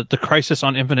The Crisis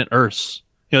on Infinite Earths.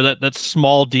 That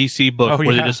small DC book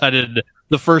where they decided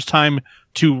the first time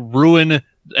to ruin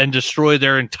and destroy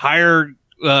their entire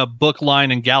book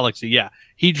line and galaxy. Yeah,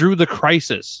 he drew The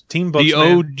Crisis. Team books,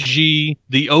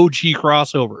 the OG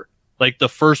crossover. Like the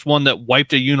first one that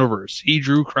wiped a universe. He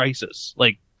drew Crisis.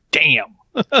 Like, damn.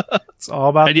 It's all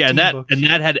about and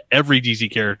that had every DC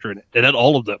character in it. It had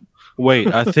all of them. Wait,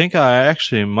 I think I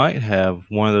actually might have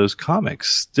one of those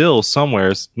comics still somewhere.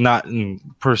 It's not in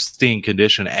pristine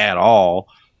condition at all,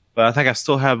 but I think I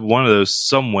still have one of those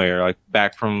somewhere, like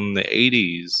back from the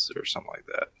 80s or something like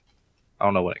that. I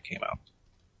don't know when it came out.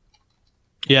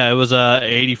 Yeah, it was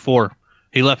 84.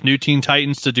 He left New Teen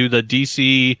Titans to do the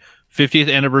DC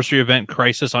 50th anniversary event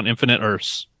Crisis on Infinite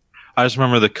Earths. I just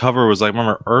remember the cover was like,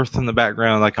 remember Earth in the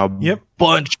background, like a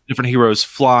bunch of different heroes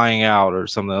flying out or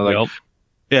something. Like,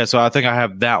 yeah, so I think I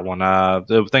have that one.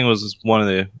 The thing was one of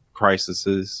the crises.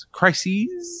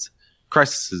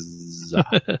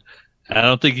 I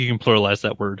don't think you can pluralize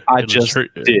that word. I just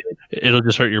did. It'll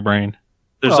just hurt your brain.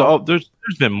 There's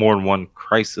been more than one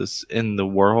crisis in the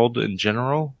world in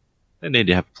general. They need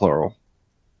to have plural.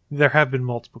 There have been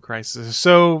multiple crises.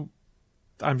 So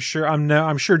I'm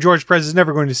sure George Perez is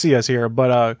never going to see us here,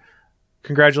 but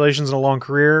congratulations on a long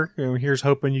career. Here's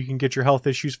hoping you can get your health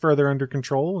issues further under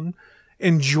control and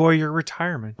enjoy your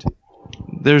retirement.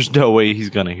 There's no way he's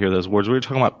going to hear those words. We were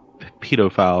talking about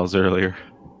pedophiles earlier.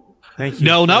 Thank you.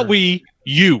 No, not we.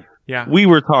 You. Yeah. We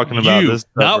were talking about this.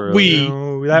 Not we.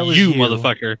 No, that was you,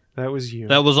 motherfucker. That was you.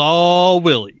 That was all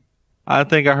Willie. I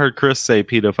think I heard Chris say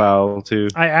pedophile too.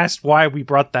 I asked why we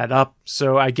brought that up,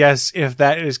 so I guess if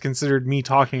that is considered me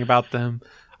talking about them,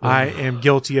 I am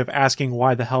guilty of asking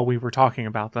why the hell we were talking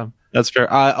about them. That's fair.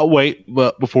 Wait,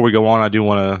 but before we go on, I do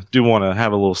want to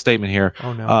have a little statement here.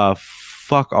 Oh no.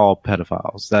 Fuck all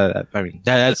pedophiles.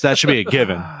 That should be a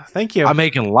given. Thank you. I'm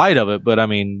making light of it, but I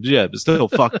mean, yeah, but still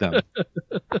fuck them.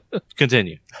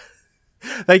 Continue.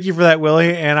 Thank you for that,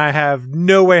 Willie. And I have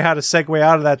no way how to segue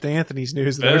out of that to Anthony's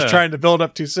news that I was trying to build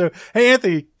up to. So, hey,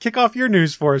 Anthony, kick off your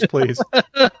news for us, please.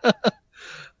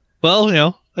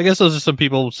 Well, I guess those are some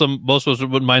people. Most of us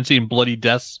wouldn't mind seeing bloody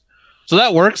deaths, so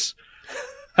that works.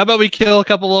 How about we kill a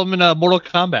couple of them in Mortal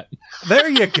Kombat? There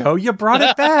you go. You brought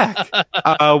it back.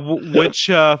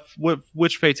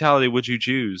 Which fatality would you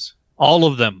choose? All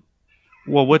of them.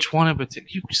 Well, which one in particular?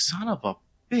 You son of a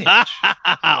bitch.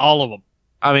 All of them.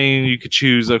 I mean, you could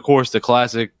choose, of course, the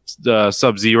classic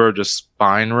Sub-Zero just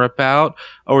spine rip out,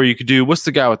 or you could do, what's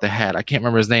the guy with the hat? I can't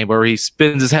remember his name, where he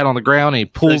spins his hat on the ground and he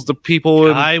pulls the people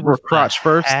in crotch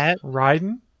first.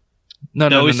 Raiden?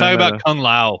 No, he's talking about Kung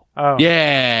Lao. Oh.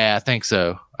 Yeah, I think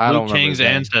so. I don't remember King's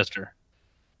ancestor.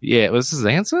 Yeah, was his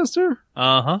ancestor?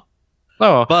 Uh-huh.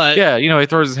 Oh, but yeah, he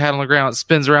throws his hat on the ground, it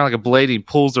spins around like a blade, he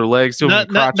pulls their legs to him.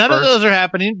 None of those are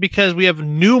happening because we have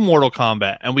new Mortal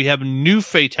Kombat, and we have new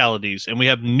fatalities, and we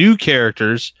have new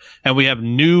characters, and we have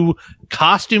new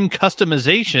costume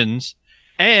customizations,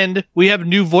 and we have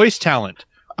new voice talent.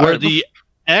 Where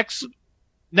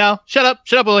No, shut up,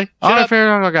 Willie. Shut up.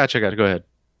 Fair. I got you. Go ahead.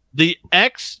 The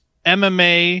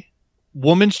ex-MMA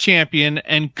Women's Champion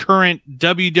and current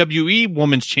WWE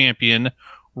Women's Champion,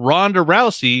 Ronda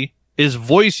Rousey, is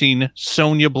voicing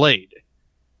Sonya Blade.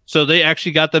 So they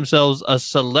actually got themselves a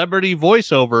celebrity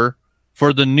voiceover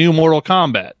for the new Mortal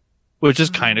Kombat, which is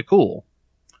kind of cool.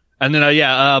 And then,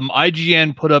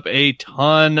 IGN put up a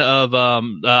ton of,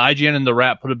 IGN and The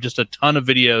Wrap put up just a ton of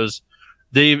videos.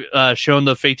 They've shown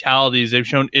the fatalities. They've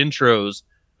shown intros,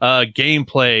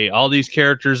 gameplay, all these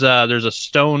characters. There's a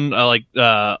stone,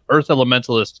 Earth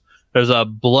Elementalist. There's a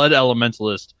Blood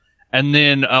Elementalist. And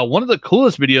then one of the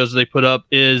coolest videos they put up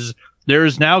is there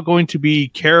is now going to be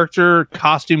character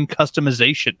costume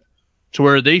customization, to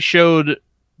where they showed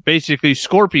basically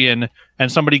Scorpion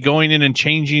and somebody going in and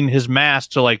changing his mask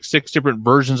to like 6 different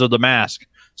versions of the mask,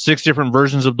 6 different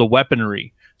versions of the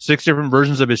weaponry, 6 different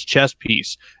versions of his chest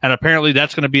piece. And apparently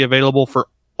that's going to be available for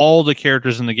all the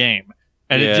characters in the game.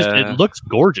 And it looks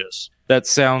gorgeous. That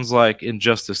sounds like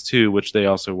Injustice 2, which they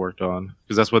also worked on,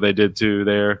 because that's what they did too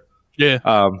there.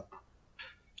 Yeah.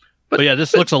 But yeah,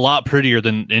 this looks a lot prettier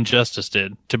than Injustice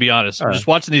did, to be honest. Just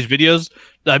watching these videos,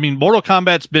 I mean, Mortal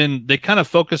Kombat's they kind of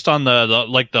focused on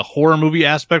the horror movie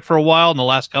aspect for a while, in the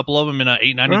last couple of them in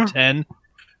 8, 9, and 10.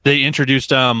 They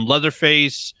introduced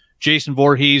Leatherface, Jason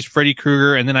Voorhees, Freddy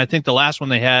Krueger, and then I think the last one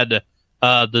they had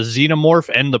the Xenomorph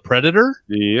and the Predator,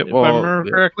 if I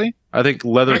remember correctly. I think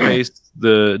Leatherface,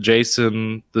 the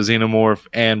Jason, the Xenomorph,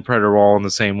 and Predator were all in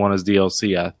the same one as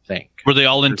DLC, I think. Were they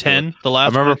all in 10? The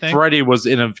last I remember one, Freddy was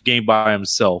in a game by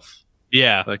himself.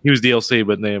 Yeah. Like, he was DLC,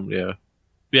 but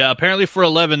Yeah, apparently for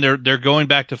 11, they're going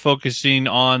back to focusing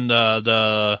on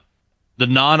the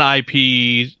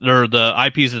non-IP, or the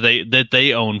IPs that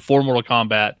they own for Mortal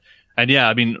Kombat. And yeah,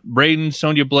 I mean, Raiden,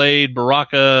 Sonya Blade,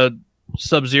 Baraka,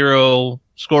 Sub-Zero,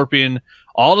 Scorpion,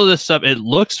 all of this stuff, it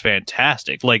looks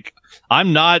fantastic. Like, I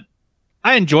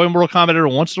enjoy Mortal Kombat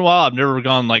every once in a while. I've never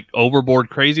gone like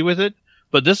overboard crazy with it.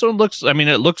 But this one looks, I mean,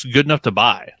 it looks good enough to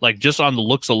buy. Like, just on the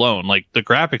looks alone. Like, the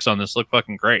graphics on this look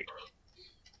fucking great.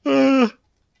 No,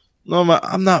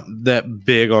 I'm not that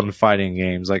big on fighting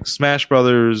games. Like, Smash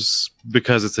Brothers,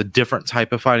 because it's a different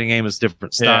type of fighting game, it's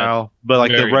different style. Yeah, but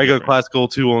like the regular different classical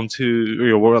 2-on-2,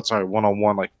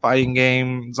 1-on-1 like fighting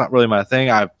game, it's not really my thing.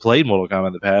 I've played Mortal Kombat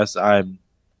in the past. I'm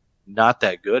not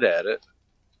that good at it.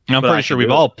 I'm pretty sure we've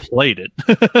all played it.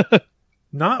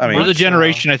 We're the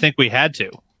generation I think we had to.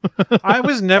 I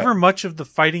was never much of the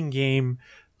fighting game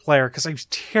player because I was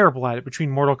terrible at it. Between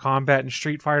Mortal Kombat and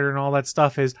Street Fighter and all that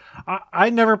stuff, I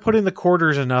never put in the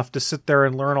quarters enough to sit there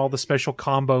and learn all the special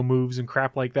combo moves and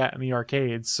crap like that in the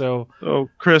arcades. So,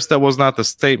 Chris, that was not the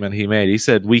statement he made. He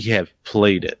said we have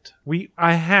played it.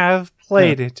 I have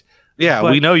played it.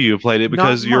 Yeah, we know you played it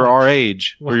because you're our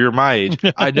age or you're my age.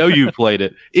 I know you played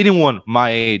it. Anyone my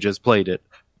age has played it.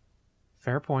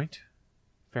 Fair point.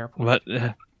 But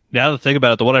now to think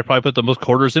about it, the one I probably put the most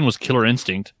quarters in was Killer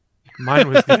Instinct. Mine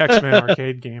was the X-Men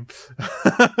arcade game.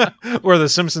 Or the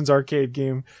Simpsons arcade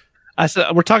game. I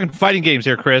said we're talking fighting games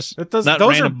here, Chris. Those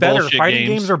are better. Fighting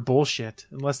games are bullshit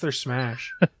unless they're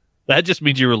Smash. That just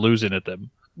means you were losing at them.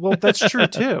 Well, that's true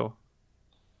too.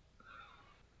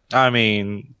 I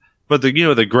mean, but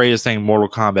the greatest thing Mortal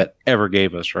Kombat ever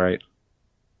gave us, right?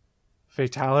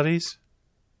 Fatalities?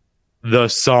 The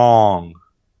song.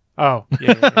 Oh,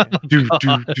 yeah. Do,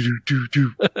 do, do, do,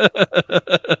 do.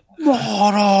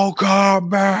 Mortal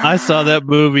Kombat. I saw that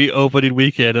movie opening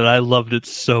weekend and I loved it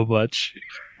so much.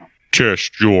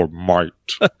 Test your might.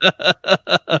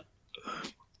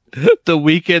 The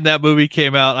weekend that movie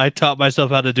came out, I taught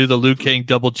myself how to do the Liu Kang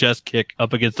double chest kick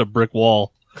up against a brick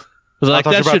wall. I was like,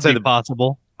 that should be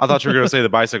possible. I thought you were going to say the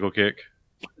bicycle kick.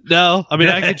 No, I mean,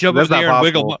 I could jump up in the air and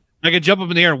wiggle. I could jump up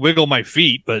in the air and wiggle my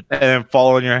feet, but and then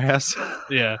fall on your ass.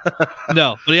 Yeah,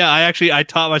 no, but yeah, I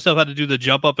taught myself how to do the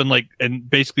jump up and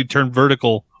basically turn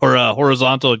vertical or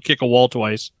horizontal and kick a wall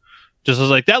twice. Just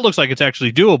was like, that looks like it's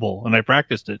actually doable, and I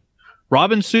practiced it.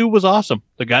 Robin Sue was awesome.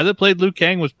 The guy that played Liu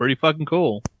Kang was pretty fucking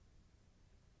cool.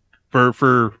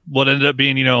 For what ended up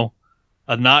being,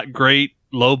 a not great,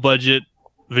 low budget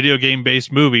video game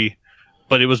based movie,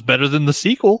 but it was better than the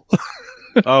sequel.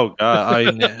 Oh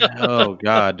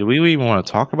God! Do we even want to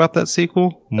talk about that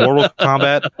sequel, Mortal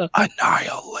Kombat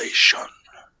Annihilation?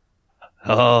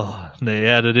 Oh, they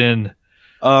added in.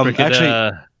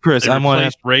 Actually, Chris, I'm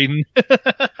one. Raiden.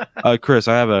 Chris,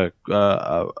 I have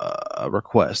a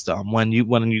request. When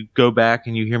you go back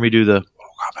and you hear me do the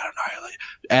Mortal Kombat Annihilation,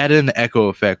 add an echo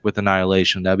effect with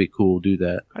Annihilation. That'd be cool. Do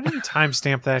that. I didn't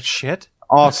timestamp that shit.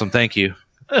 Awesome, thank you.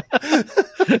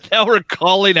 Now we're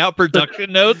calling out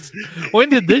production notes. When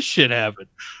did this shit happen?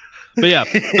 But yeah,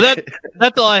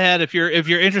 that's all I had. If you're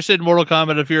interested in Mortal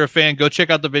Kombat, if you're a fan, go check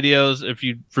out the videos. If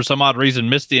you for some odd reason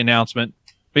missed the announcement,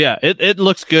 but yeah, it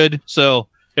looks good. So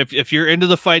if you're into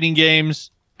the fighting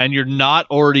games and you're not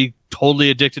already totally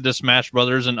addicted to Smash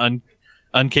Brothers and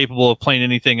incapable of playing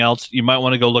anything else, you might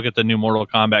want to go look at the new Mortal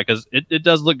Kombat because it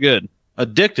does look good.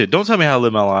 Addicted? Don't tell me how to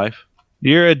live my life.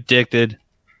 You're addicted.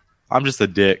 I'm just a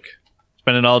dick.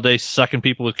 Spending all day sucking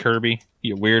people with Kirby,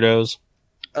 you weirdos.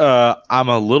 I'm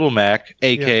a Little Mac,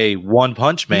 aka One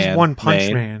Punch Man. He's One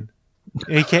Punch Man.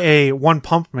 AKA One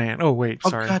Pump Man. Oh, wait,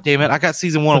 sorry. Oh, God damn it. I got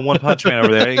season 1 of One Punch Man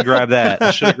over there. I didn't grab that.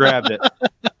 I should have grabbed it.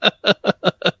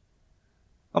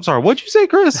 I'm sorry. What'd you say,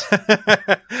 Chris?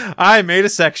 I made a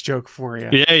sex joke for you.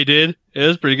 Yeah, you did. It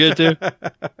was pretty good, too.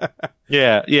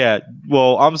 Yeah.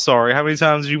 Well, I'm sorry. How many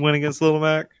times did you win against Little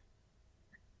Mac?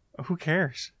 Who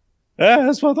cares? Yeah,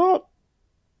 that's what I thought.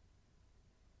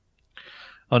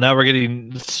 Oh, now we're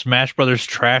getting Smash Brothers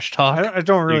trash talk. I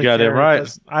don't really You got care. it right.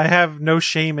 I have no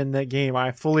shame in that game.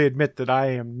 I fully admit that I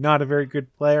am not a very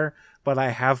good player, but I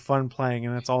have fun playing,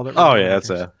 and that's all that really matters.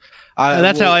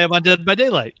 That's how I am on Dead by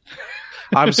Daylight.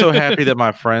 I'm so happy that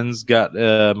my friends got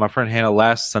my friend Hannah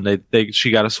last Sunday.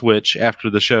 She got a Switch after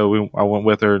the show. I went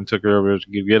with her and took her over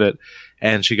to get it,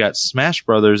 and she got Smash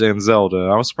Brothers and Zelda.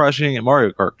 I was surprised she didn't get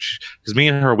Mario Kart because me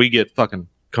and her we get fucking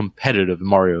competitive in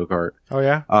Mario Kart. Oh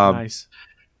yeah, nice.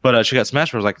 But she got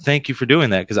Smash Bros. Like, thank you for doing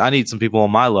that because I need some people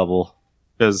on my level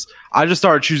because I just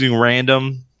started choosing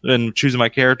random and choosing my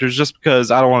characters just because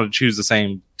I don't want to choose the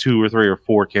same 2 or 3 or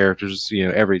 4 characters,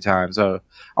 every time. So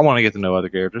I want to get to know other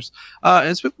characters.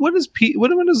 When does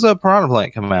Piranha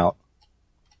Plant come out?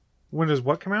 When does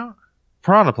what come out?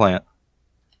 Piranha Plant.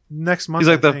 Next month,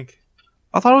 I think.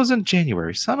 I thought it was in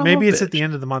January. Maybe it's at the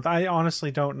end of the month. I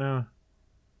honestly don't know.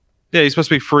 Yeah, he's supposed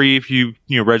to be free if you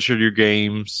registered your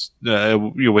games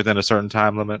within a certain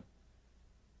time limit.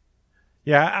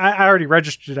 Yeah, I already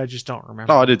registered. I just don't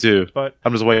remember. Oh, I did too. But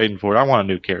I'm just waiting for it. I want a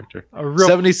new character.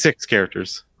 76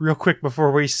 characters. Real quick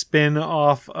before we spin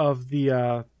off of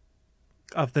the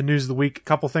news of the week, a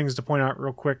couple things to point out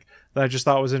real quick that I just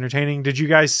thought was entertaining. Did you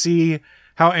guys see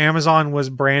how Amazon was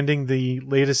branding the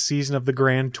latest season of the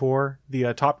Grand Tour,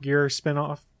 the Top Gear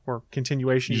spinoff or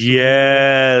continuation?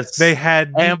 Yes. They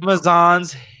had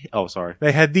Amazon's... Oh, sorry.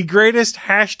 They had the greatest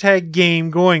hashtag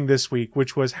game going this week,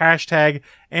 which was hashtag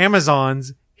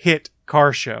Amazon's Hit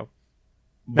Car Show.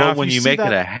 Now, But if when you you see make it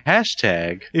that- a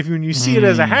hashtag, When you see it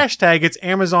as a hashtag, it's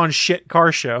Amazon shit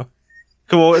car show.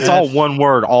 cool, it's all one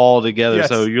word all together. Yes.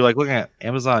 So you're like looking at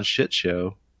Amazon shit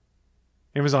show.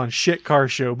 Amazon shit car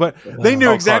show. But they knew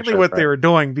car exactly show, what they right. were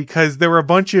doing because there were a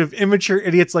bunch of immature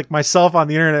idiots like myself on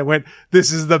the internet went,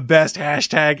 this is the best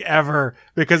hashtag ever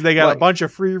because they got a Right. bunch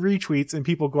of free retweets and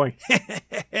people going,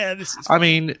 this is I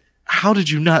mean, how did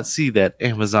you not see that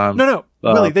Amazon? No,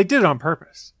 Willie, they did it on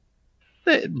purpose.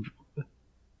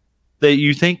 That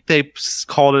you think they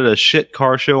called it a shit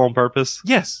car show on purpose?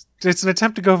 Yes, it's an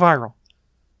attempt to go viral.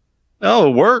 Oh,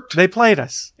 it worked. They played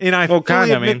us, and I fully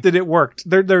kinda, I admit mean. that it worked.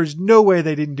 There's no way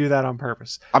they didn't do that on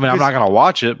purpose. I mean, I'm not going to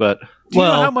watch it, but Do you know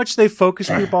Well- how much they focus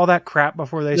group all that crap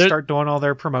before they There- start doing all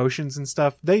their promotions and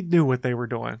stuff? They knew what they were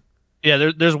doing. Yeah,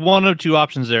 there's one of two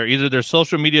options there. Either their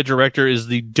social media director is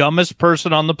the dumbest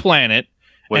person on the planet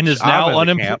and which is now I'm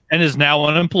in the camp.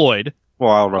 unemployed,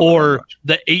 Well, I don't know that or much.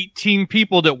 the 18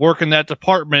 people that work in that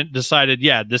department decided,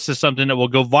 yeah, this is something that will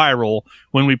go viral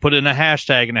when we put in a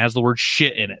hashtag and it has the word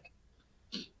shit in it.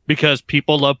 Because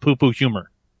people love poo-poo humor.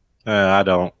 I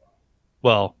don't.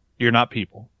 Well, you're not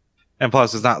people. And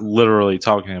plus, it's not literally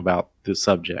talking about the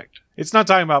subject, It's not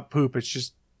talking about poop. It's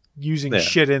just using Yeah.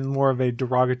 shit in more of a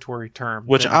derogatory term.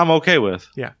 which than- I'm okay with.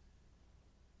 Yeah.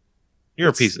 You're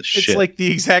It's- a piece of shit. It's like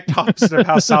the exact opposite of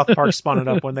how South Park spun it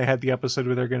up when they had the episode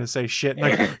where they're going to say shit. And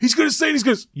like, he's going to say it. He's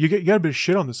going to, you got a bit of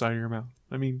shit on the side of your mouth.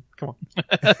 I mean, come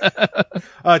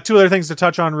on. Two other things to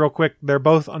touch on real quick. They're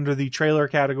both under the trailer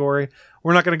category.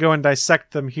 We're not going to go and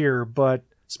dissect them here, but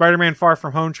Spider-Man Far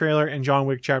From Home trailer and John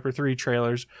Wick Chapter 3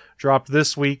 trailers dropped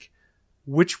this week.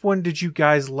 Which one did you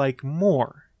guys like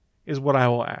more is what I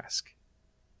will ask.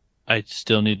 I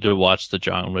still need to watch the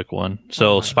John Wick one.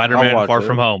 So I'll Spider-Man watch Far it.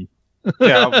 From Home.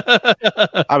 yeah.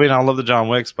 I mean, I love the John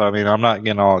Wicks, but I mean, I'm not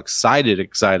getting all excited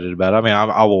about it. I mean,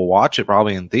 I will watch it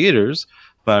probably in theaters,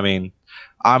 but I mean,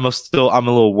 I'm a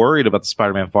little worried about the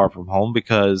Spider-Man Far From Home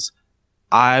because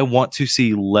I want to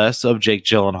see less of Jake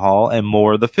Gyllenhaal and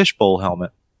more of the fishbowl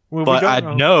helmet. Well, we But don't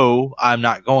I know I'm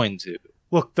not going to.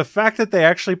 Look, the fact that they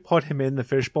actually put him in the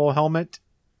fishbowl helmet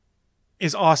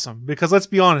is awesome because let's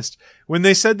be honest, when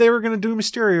they said they were going to do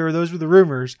Mysterio, or those were the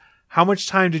rumors, how much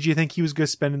time did you think he was going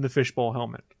to spend in the fishbowl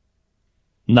helmet?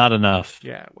 Not enough.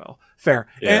 Yeah, well, fair.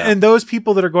 Yeah. And those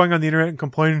people that are going on the internet and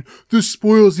complaining, this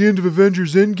spoils the end of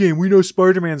Avengers Endgame. We know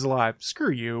Spider-Man's alive.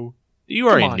 Screw you. You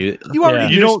already Come on. knew it. You already Yeah.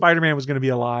 knew You don't- Spider-Man was going to be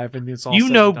alive, and it's all You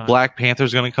said know and done. Black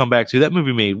Panther's going to come back too. That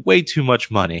movie made way too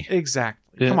much money. Exactly.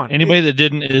 Yeah. Come on. Anybody that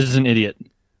didn't is an idiot.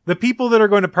 The people that are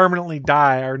going to permanently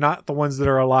die are not the ones that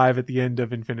are alive at the end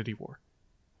of Infinity War.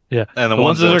 Yeah. And The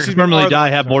ones that excuse are me, permanently are the- die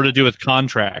have more to do with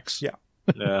contracts. Yeah.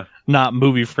 Yeah. Not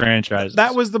movie franchises.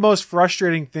 That was the most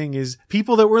frustrating thing is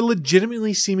people that were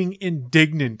legitimately seeming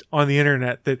indignant on the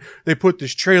internet that they put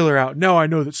this trailer out. Now I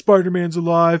know that Spider-Man's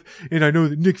alive and I know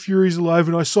that Nick Fury's alive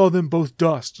and I saw them both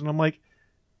dust. And I'm like,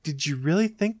 did you really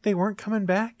think they weren't coming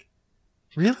back?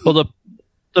 Really? Well,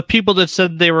 the people that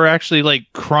said they were actually like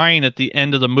crying at the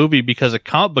end of the movie because a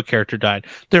comic book character died,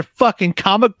 they're fucking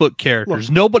comic book characters.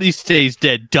 Look. Nobody stays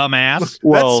dead, dumbass.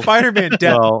 That Spider-Man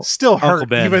death well, still Uncle hurt,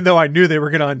 Ben. even though I knew they were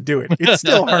going to undo it. It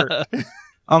still hurt.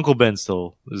 Uncle Ben is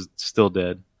still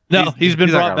dead. No, he's been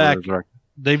not brought gonna back. resurrect.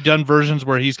 They've done versions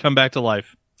where he's come back to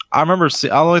life. I remember the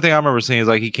only thing I remember seeing is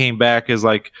like he came back as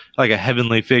like a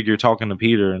heavenly figure talking to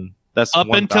Peter, and that's Up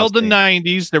one until the thing.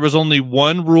 90s, there was only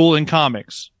one rule in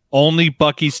comics. Only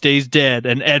Bucky stays dead,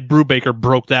 and Ed Brubaker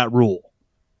broke that rule.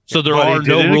 So there But he are did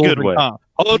no it in a rules good in way. comics.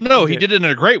 Oh, no, He he did. did it in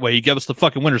a great way. He gave us the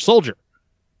fucking Winter Soldier.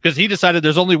 Because he decided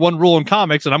there's only one rule in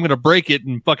comics, and I'm going to break it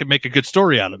and fucking make a good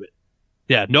story out of it.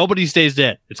 Yeah, nobody stays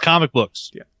dead. It's comic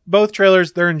books. Both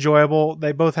trailers, they're enjoyable.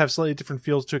 They both have slightly different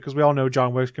feels to it because we all know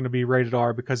John Wick's going to be rated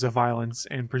R because of violence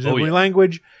and presumably yeah.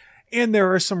 language. And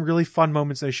there are some really fun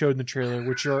moments they showed in the trailer,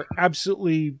 which are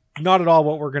absolutely not at all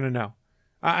what we're going to know.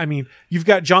 I mean, you've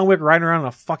got John Wick riding around on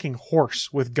a fucking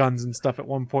horse with guns and stuff at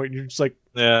one point, and you're just like,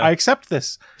 Yeah. I accept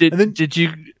this. Did, And then- did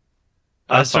you...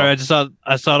 I sorry, I saw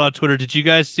it on Twitter. Did you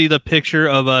guys see the picture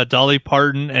of Dolly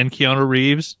Parton and Keanu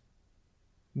Reeves?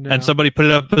 No. And somebody put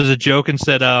it up as a joke and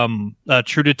said,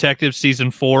 True Detective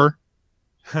season 4.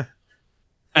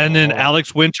 And then Oh.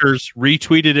 Alex Winters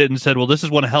retweeted it and said, well, this is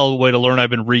one hell of a way to learn I've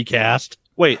been recast.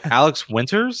 Wait, Alex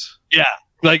Winters?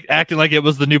 Like acting like it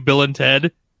was the new Bill and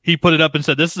Ted. He put it up and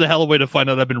said, this is a hell of a way to find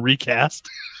out I've been recast.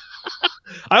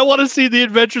 I want to see the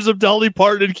adventures of Dolly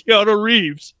Parton and Keanu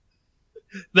Reeves.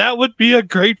 That would be a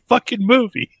great fucking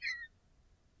movie.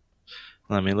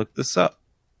 Let me look this up.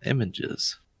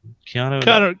 Images. Keanu.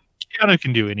 Keanu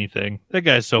can do anything. That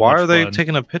guy's so Why much are they fun.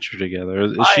 taking a picture together?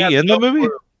 Is I she have in the no movie?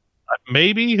 clue.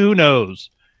 Maybe, who knows?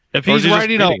 If Or he's is he just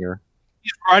writing a painting her?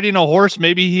 he's riding a horse.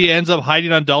 Maybe he ends up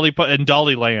hiding on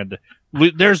Dollyland.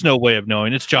 There's no way of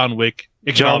knowing. It's John Wick.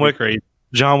 John Wick. Crazy.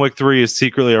 John Wick 3 is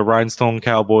secretly a Rhinestone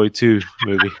Cowboy 2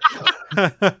 movie.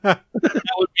 That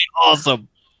would be awesome.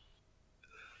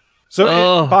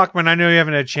 So, Bachman, I know you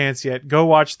haven't had a chance yet. Go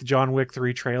watch the John Wick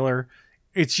 3 trailer.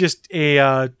 It's just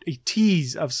a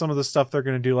tease of some of the stuff they're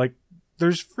going to do. Like,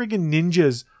 there's friggin'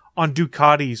 ninjas on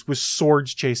Ducatis with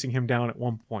swords chasing him down at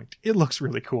one point. It looks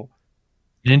really cool.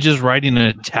 Ninjas riding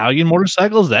Italian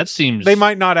motorcycles? That seems... They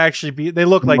might not actually be. They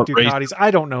look like Ducatis.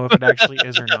 I don't know if it actually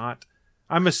is or not.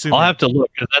 I'm assuming. I'll have to look,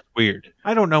 because that's weird.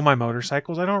 I don't know my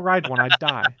motorcycles. I don't ride one. I'd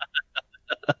die.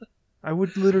 I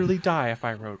would literally die if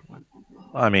I rode one.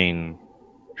 I mean...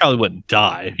 Probably wouldn't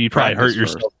die. You'd probably hurt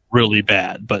yourself really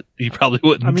bad, but you probably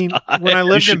wouldn't. I mean, die. when I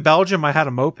lived in Belgium, I had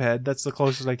a moped. That's the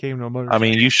closest I came to a motorcycle. I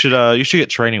mean, you should get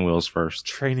training wheels first.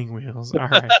 Training wheels. All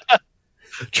right.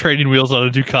 Training wheels on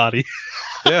a Ducati.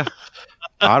 Yeah.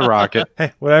 I'd rock it.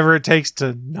 Hey, whatever it takes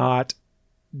to not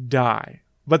die.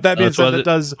 But that being said,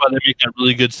 that's why they make that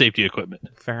really good safety equipment.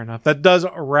 Fair enough. That does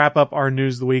wrap up our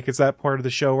news of the week. It's that part of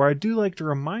the show where I do like to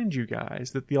remind you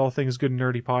guys that the All Things Good and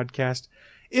Nerdy podcast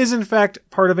is in fact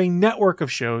part of a network of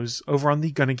shows over on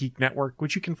the Gonna Geek Network,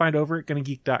 which you can find over at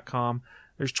GonnaGeek.com.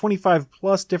 There's 25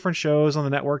 plus different shows on the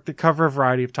network that cover a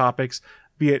variety of topics,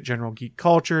 be it general geek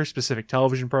culture, specific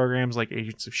television programs like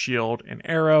Agents of S.H.I.E.L.D. and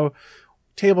Arrow,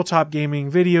 tabletop gaming,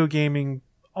 video gaming,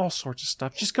 all sorts of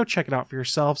stuff. Just go check it out for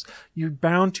yourselves. You're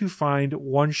bound to find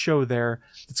one show there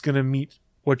that's going to meet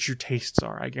what your tastes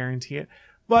are. I guarantee it.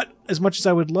 But as much as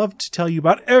I would love to tell you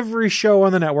about every show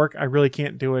on the network, I really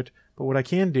can't do it. But what I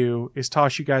can do is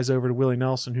toss you guys over to Willie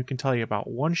Nelson, who can tell you about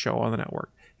one show on the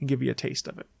network and give you a taste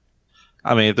of it.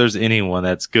 I mean, if there's anyone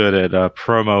that's good at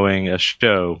promoting a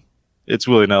show, it's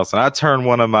Willie Nelson. I turned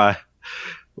one of my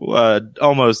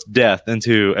almost death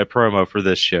into a promo for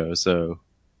this show, so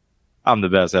I'm the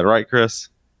best at it, right, Chris?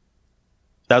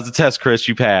 That was a test, Chris.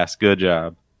 You passed. Good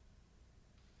job.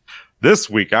 This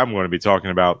week, I'm going to be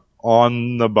talking about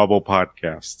On the Bubble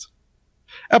podcast.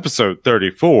 Episode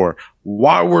 34,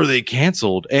 Why Were They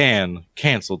Canceled and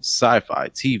Canceled Sci-Fi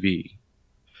TV.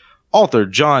 Author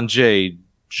John J.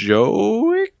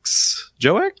 Joix?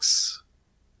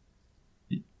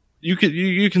 You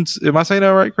can, am I saying that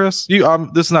right, Chris?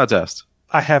 This is not a test.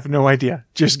 I have no idea.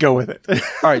 Just go with it.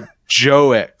 All right.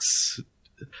 Joix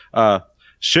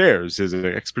shares his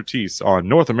expertise on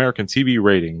North American TV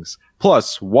ratings,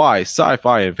 plus why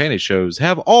sci-fi and fantasy shows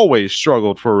have always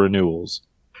struggled for renewals.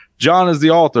 John is the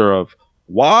author of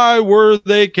Why Were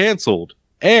They Canceled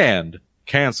and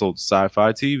Canceled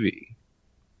Sci-Fi TV.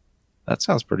 That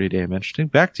sounds pretty damn interesting.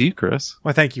 Back to you, Chris.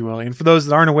 Well, thank you, Willie. And for those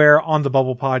that aren't aware, On the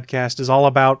Bubble podcast is all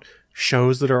about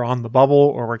shows that are on the bubble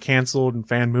or were canceled and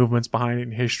fan movements behind it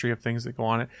and history of things that go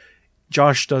on it.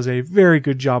 Josh does a very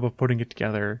good job of putting it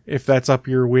together. If that's up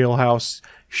your wheelhouse,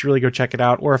 you should really go check it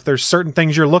out. Or if there's certain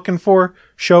things you're looking for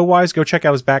show-wise, go check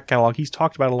out his back catalog. He's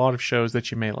talked about a lot of shows that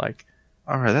you may like.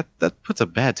 All right, that puts a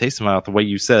bad taste in my mouth the way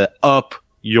you said it. Up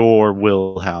your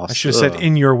wheelhouse. I should have said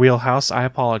in your wheelhouse. I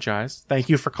apologize. Thank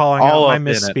you for calling All out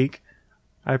my misspeak.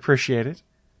 I appreciate it.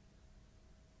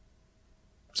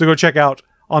 So go check out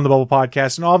On the Bubble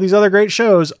podcast and all these other great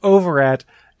shows over at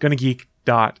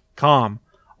GonnaGeek.com.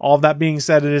 All of that being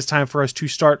said, it is time for us to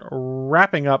start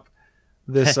wrapping up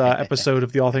this episode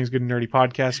of the All Things Good and Nerdy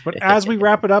podcast. But as we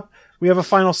wrap it up, we have a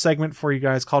final segment for you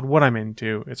guys called What I'm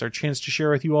Into. It's our chance to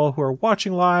share with you all who are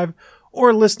watching live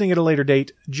or listening at a later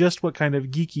date just what kind of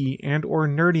geeky and or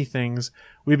nerdy things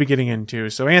we'll be getting into.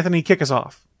 So Anthony, kick us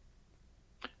off.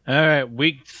 All right,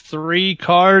 week 3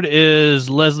 card is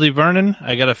Leslie Vernon.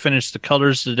 I got to finish the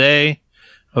colors today.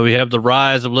 We have the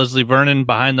rise of Leslie Vernon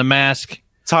behind the mask.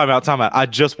 Time out. I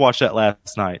just watched that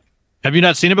last night. Have you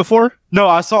not seen it before? No,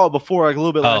 I saw it before, like a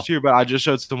little bit last year, but I just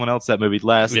showed someone else that movie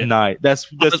last night. That's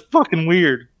fucking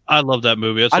weird. I love that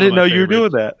movie. I didn't know you were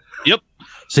doing that. Yep.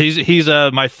 So he's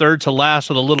my third to last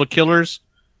of the Little Killers.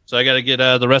 So I got to get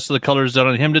the rest of the colors done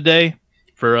on him today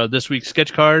for this week's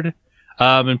sketch card.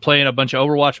 Been playing a bunch of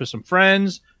Overwatch with some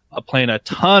friends. Playing a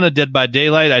ton of Dead by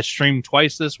Daylight. I streamed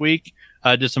twice this week.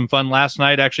 Did some fun last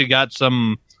night. Actually got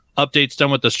some updates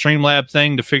done with the Streamlab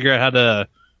thing to figure out how to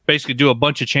basically do a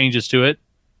bunch of changes to it.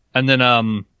 And then,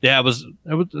 there was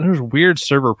weird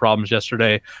server problems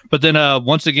yesterday, but then,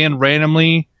 once again,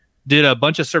 randomly did a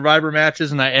bunch of Survivor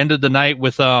matches, and I ended the night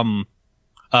with,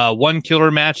 one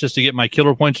killer match just to get my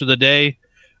killer points for the day.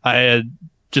 I had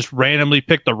just randomly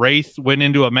picked the Wraith, went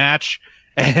into a match,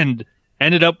 and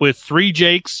ended up with 3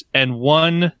 Jakes and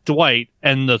 1 Dwight,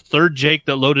 and the third Jake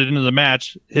that loaded into the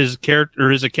match, his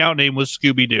account name was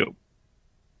Scooby-Doo.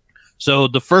 So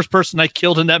the first person I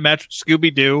killed in that match was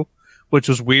Scooby-Doo, which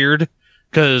was weird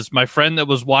because my friend that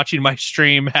was watching my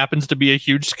stream happens to be a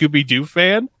huge Scooby-Doo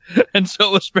fan. And so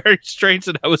it was very strange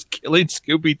that I was killing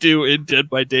Scooby-Doo in Dead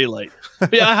by Daylight.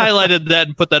 But yeah, I highlighted that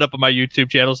and put that up on my YouTube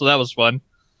channel, so that was fun.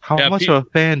 How much of a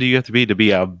fan do you have to be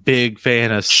a big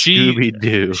fan of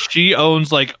Scooby-Doo? She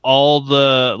owns like all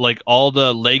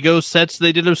the Lego sets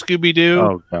they did of Scooby-Doo.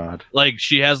 Oh God! Like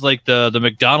she has like the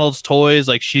McDonald's toys.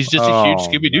 Like she's just a huge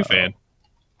Scooby-Doo fan.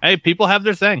 Hey, people have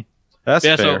their thing. That's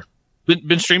fair. So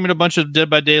been streaming a bunch of Dead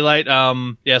by Daylight.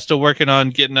 Still working on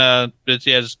getting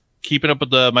just keeping up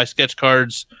with my sketch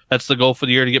cards. That's the goal for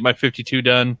the year, to get my 52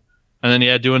 done. And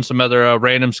then doing some other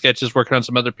random sketches, working on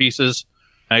some other pieces.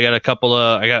 I got a couple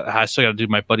I still got to do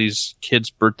my buddy's kid's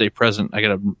birthday present. I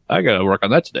got to work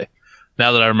on that today,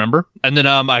 now that I remember. And then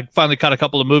I finally caught a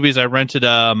couple of movies. I rented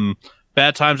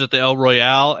Bad Times at the El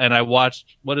Royale, and I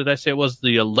watched, what did I say? It was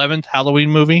the 11th Halloween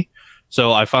movie.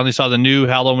 So I finally saw the new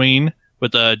Halloween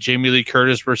with Jamie Lee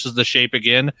Curtis versus The Shape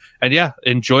again. And yeah,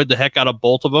 enjoyed the heck out of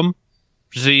both of them.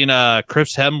 Seeing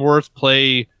Chris Hemsworth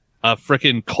play a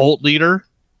freaking cult leader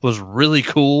was really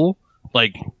cool.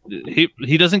 Like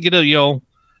he doesn't get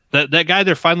that guy,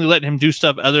 they're finally letting him do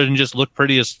stuff other than just look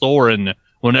pretty as Thor. And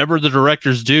whenever the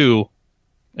directors do,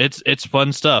 it's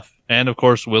fun stuff. And of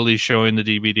course, Willie's showing the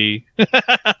DVD.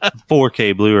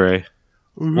 4K Blu-ray.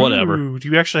 Whatever. Do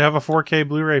you actually have a 4K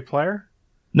Blu-ray player?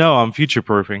 No, I'm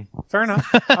future-proofing. Fair enough.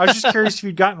 I was just curious if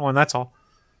you'd gotten one, that's all.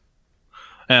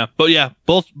 Yeah, but yeah,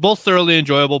 both thoroughly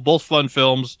enjoyable, both fun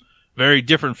films, very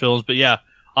different films. But yeah,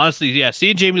 honestly, yeah,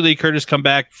 seeing Jamie Lee Curtis come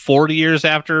back 40 years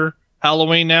after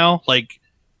Halloween now, like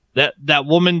that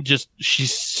woman,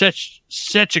 she's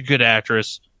such a good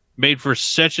actress, made for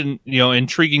such an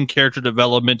intriguing character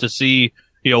development to see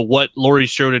what Laurie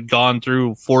Strode had gone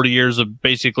through 40 years of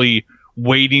basically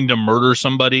waiting to murder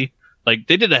somebody. Like,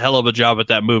 they did a hell of a job at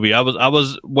that movie. I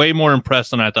was way more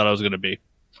impressed than I thought I was going to be.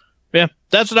 But yeah,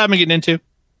 that's what I've been getting into.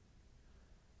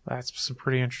 That's some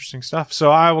pretty interesting stuff. So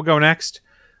I will go next.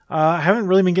 I haven't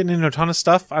really been getting into a ton of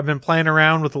stuff. I've been playing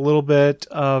around with a little bit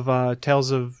of Tales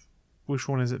of, which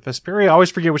one is it? Vesperia? I always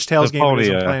forget which Tales game it is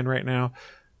I'm playing right now.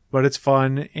 But it's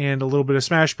fun. And a little bit of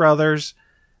Smash Brothers.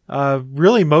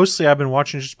 Really, mostly I've been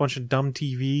watching just a bunch of dumb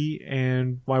TV,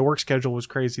 and my work schedule was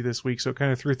crazy this week, so it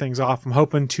kind of threw things off. I'm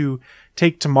hoping to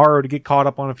take tomorrow to get caught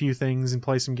up on a few things and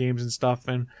play some games and stuff,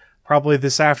 and probably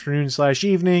this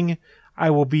afternoon/evening I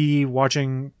will be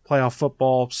watching playoff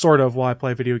football, sort of, while I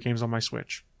play video games on my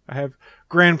Switch. I have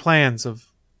grand plans of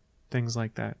things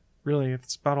like that. Really,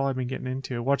 that's about all I've been getting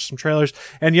into. Watched some trailers,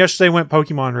 and yesterday went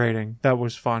Pokemon raiding. That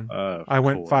was fun. I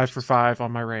went 5 for 5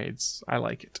 on my raids. I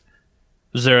like it.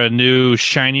 Is there a new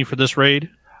shiny for this raid?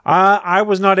 I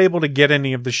was not able to get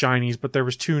any of the shinies, but there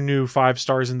was 2 new 5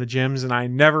 stars in the gyms, and I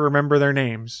never remember their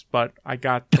names, but I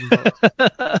got them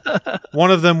both.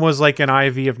 One of them was like an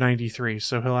IV of 93,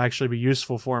 so he'll actually be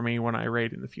useful for me when I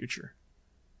raid in the future.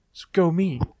 So go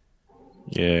me.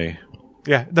 Yay.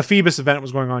 Yeah, the Phoebus event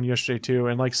was going on yesterday too,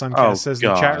 and like Suncast says in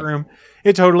the chat room,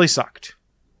 it totally sucked.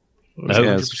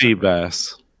 Yeah, it's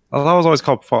Feebas. I thought it was always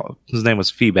called, his name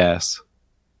was Feebas.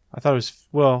 I thought it was,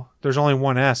 well, there's only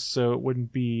one S, so it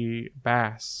wouldn't be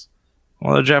Bass.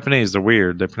 Well, they're Japanese. They're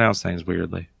weird. They pronounce things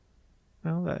weirdly.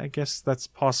 Well, I guess that's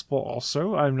possible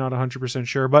also. I'm not 100%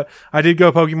 sure, but I did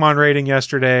go Pokemon raiding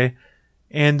yesterday,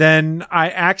 and then I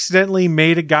accidentally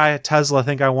made a guy at Tesla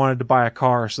think I wanted to buy a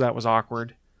car, so that was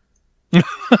awkward.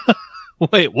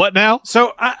 Wait, what now?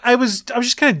 So I was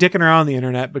just kind of dicking around on the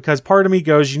internet because part of me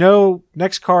goes,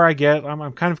 next car I get,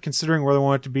 I'm kind of considering whether I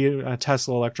want it to be a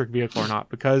Tesla electric vehicle or not,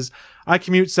 because I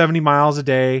commute 70 miles a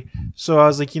day. So I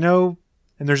was like, and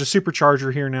there's a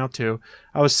supercharger here now too.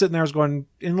 I was sitting there, I was going,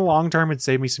 in the long term, it'd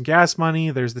save me some gas money.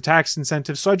 There's the tax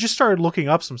incentives. So I just started looking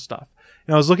up some stuff,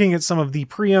 and I was looking at some of the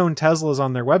pre-owned Teslas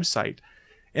on their website.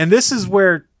 And this is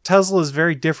where Tesla is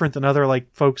very different than other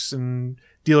like folks and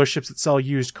dealerships that sell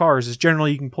used cars. Is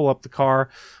generally you can pull up the car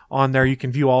on there. You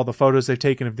can view all the photos they've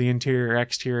taken of the interior,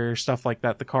 exterior, stuff like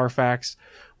that, the Carfax.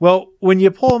 Well, when you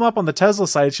pull them up on the Tesla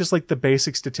site, it's just like the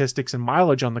basic statistics and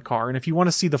mileage on the car. And if you want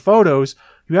to see the photos,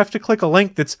 you have to click a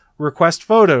link that's request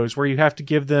photos, where you have to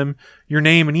give them your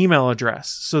name and email address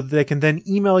so that they can then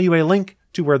email you a link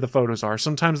to where the photos are.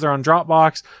 Sometimes they're on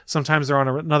Dropbox. Sometimes they're on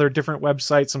another different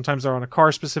website. Sometimes they're on a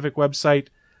car specific website.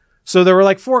 So there were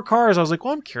like 4 cars. I was like,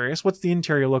 well, I'm curious. What's the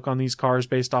interior look on these cars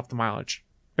based off the mileage?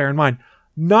 Bear in mind,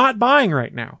 not buying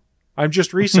right now. I'm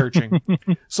just researching.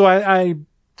 So I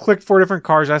clicked 4 different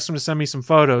cars, asked them to send me some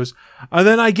photos. And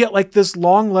then I get like this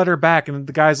long letter back, and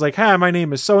the guy's like, hi, my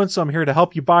name is so-and-so. I'm here to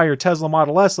help you buy your Tesla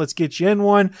Model S. Let's get you in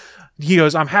one. He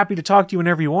goes, I'm happy to talk to you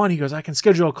whenever you want. He goes, I can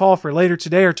schedule a call for later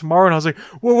today or tomorrow. And I was like,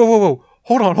 whoa.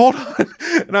 hold on.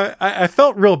 And I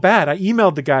felt real bad. I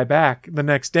emailed the guy back the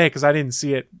next day because I didn't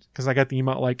see it because I got the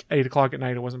email at like 8 o'clock at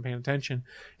night. I wasn't paying attention.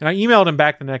 And I emailed him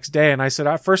back the next day and I said,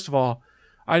 first of all,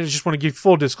 I just want to give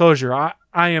full disclosure.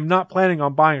 I am not planning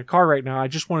on buying a car right now. I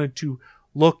just wanted to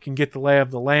look and get the lay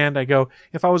of the land. I go,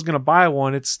 if I was going to buy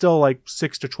one, it's still like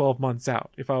 6 to 12 months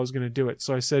out if I was going to do it.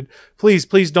 So I said, please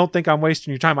don't think I'm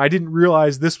wasting your time. I didn't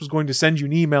realize this was going to send you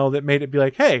an email that made it be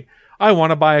like, hey, I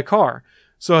want to buy a car.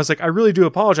 So I was like, I really do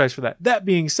apologize for that. That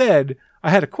being said, I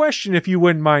had a question if you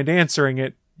wouldn't mind answering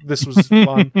it. This was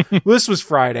fun. This was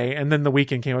Friday, and then the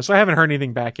weekend came up. So I haven't heard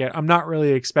anything back yet. I'm not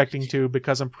really expecting to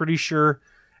because I'm pretty sure,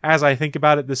 as I think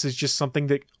about it, this is just something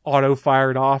that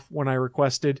auto-fired off when I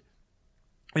requested.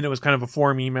 And it was kind of a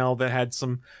form email that had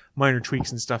some minor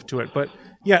tweaks and stuff to it. But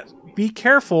yeah, be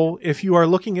careful if you are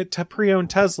looking at pre-owned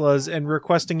Teslas and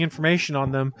requesting information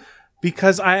on them,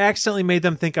 because I accidentally made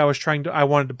them think I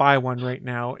wanted to buy one right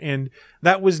now. And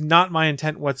that was not my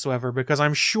intent whatsoever, because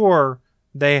I'm sure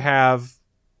they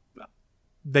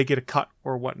get a cut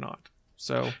or whatnot.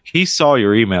 So he saw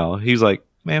your email. He's like,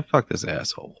 man, fuck this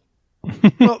asshole.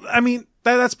 Well, I mean,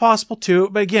 that's possible too.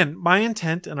 But again, my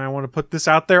intent, and I want to put this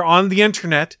out there on the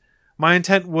internet, my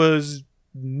intent was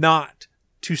not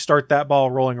to start that ball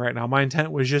rolling right now. My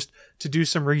intent was just to do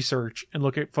some research and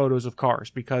look at photos of cars,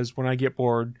 because when I get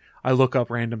bored, I look up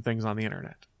random things on the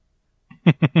internet.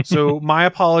 So my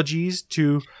apologies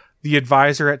to the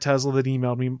advisor at Tesla that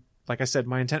emailed me. Like I said,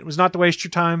 my intent was not to waste your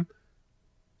time.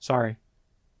 Sorry.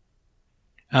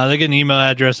 They get an email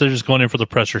address. They're just going in for the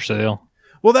pressure sale.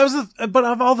 Well, that was but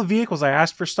of all the vehicles I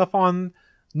asked for stuff on,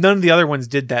 none of the other ones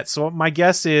did that. So my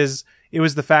guess is it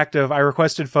was the fact of I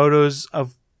requested photos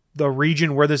of the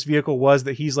region where this vehicle was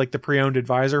that he's like the pre-owned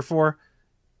advisor for.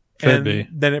 Could be.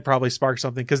 Then it probably sparked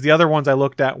something, because the other ones I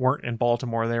looked at weren't in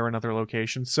Baltimore. They were in other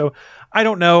locations. So I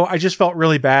don't know. I just felt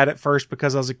really bad at first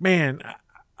because I was like, man,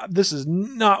 this is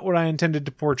not what I intended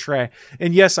to portray.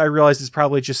 And yes, I realized it's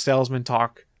probably just salesman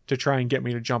talk to try and get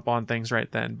me to jump on things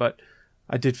right then. But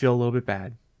I did feel a little bit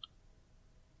bad.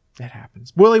 That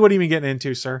happens. Willie, what have you been getting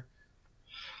into, sir?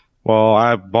 Well,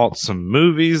 I bought some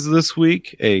movies this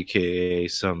week, aka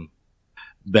some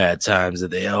Bad Times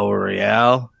at the El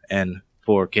Royale and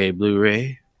 4K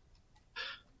Blu-ray.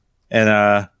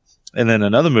 And then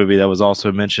another movie that was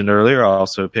also mentioned earlier, I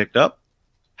also picked up,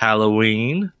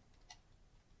 Halloween,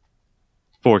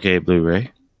 4K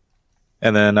Blu-ray.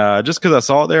 And then just because I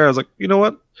saw it there, I was like, you know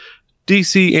what?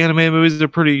 DC animated movies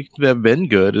have been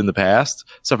good in the past,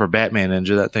 except for Batman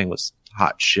Ninja. That thing was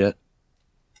hot shit.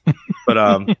 But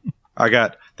I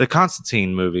got the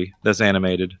Constantine movie that's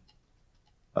animated.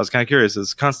 I was kind of curious.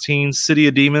 It's Constantine City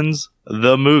of Demons,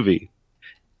 the movie.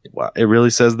 Wow, it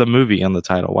really says the movie on the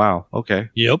title. Wow. Okay.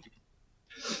 Yep.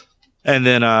 And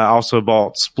then I also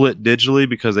bought Split digitally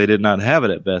because they did not have it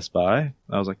at Best Buy.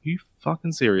 I was like, you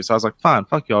fucking serious? I was like, fine,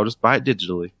 fuck y'all, just buy it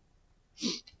digitally.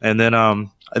 And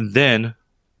then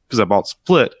because I bought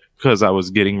Split because I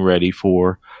was getting ready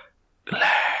for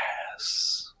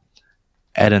Glass.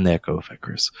 Add an echo effect,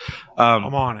 Chris.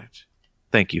 I'm on it.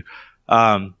 Thank you.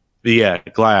 But yeah,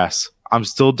 Glass. I'm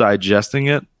still digesting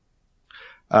it.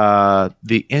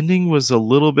 The ending was a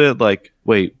little bit like,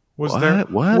 wait, was what? there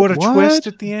What? a twist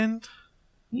at the end?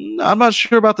 I'm not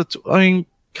sure about I mean,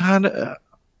 kind of.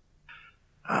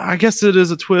 I guess it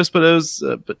is a twist, but it was.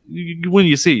 But when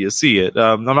you see it.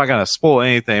 I'm not gonna spoil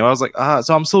anything. I was like,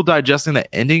 so I'm still digesting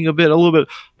the ending a little bit,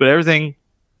 but everything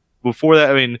before that,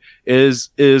 I mean, is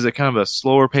a kind of a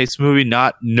slower paced movie,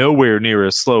 not nowhere near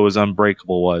as slow as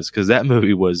Unbreakable was, because that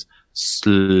movie was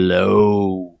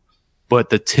slow. But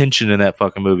the tension in that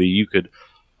fucking movie,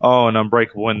 and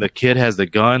Unbreakable, when the kid has the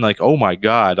gun, like, oh my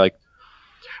god, like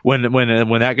when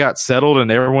that got settled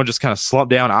and everyone just kind of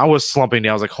slumped down, I was slumping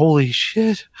down. I was like, holy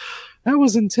shit, that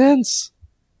was intense.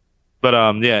 But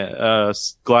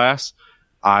Glass,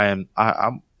 I'm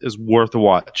is worth a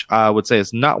watch. I would say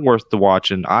it's not worth the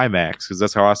watch in IMAX, because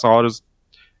that's how I saw it. Is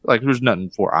like, there's nothing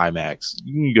for IMAX.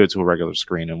 You can go to a regular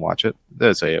screen and watch it.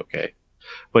 They'll say okay.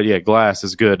 But yeah, Glass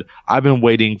is good. I've been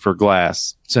waiting for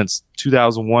Glass since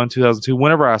 2001, 2002.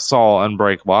 Whenever I saw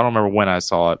Unbreakable, I don't remember when I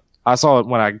saw it. I saw it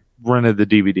when I rented the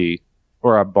DVD,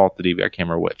 or I bought the DVD. I can't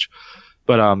remember which.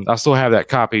 But I still have that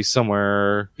copy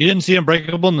somewhere. You didn't see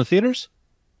Unbreakable in the theaters?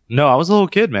 No, I was a little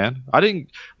kid, man.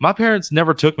 My parents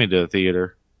never took me to the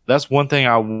theater. That's one thing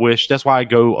I wish. That's why I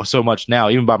go so much now,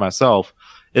 even by myself,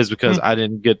 is because I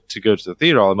didn't get to go to the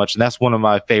theater all that much. And that's one of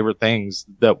my favorite things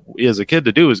that as a kid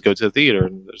to do, is go to the theater,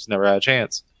 and just never had a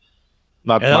chance.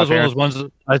 That was one of those ones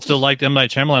that I still liked M. Night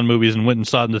Shyamalan movies and went and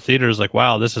saw it in the theaters. Like,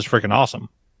 wow, this is freaking awesome.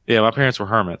 Yeah, my parents were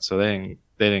hermits, so they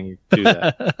didn't do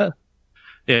that.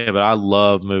 Yeah, but I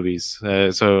love movies.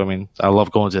 So I mean, I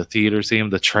love going to the theater, seeing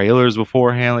the trailers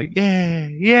beforehand. Like,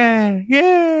 yeah.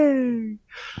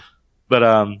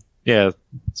 But yeah.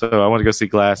 So I want to go see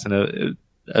Glass, and it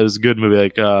was a good movie.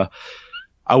 Like,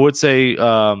 I would say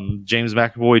James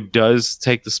McAvoy does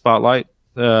take the spotlight.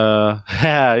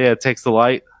 Yeah, it takes the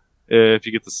light. If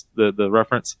you get the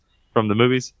reference from the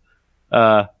movies.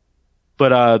 But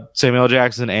Samuel L.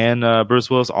 Jackson and Bruce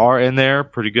Willis are in there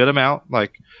pretty good amount.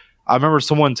 Like, I remember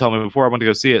someone telling me before I went to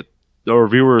go see it, the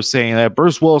reviewer was saying that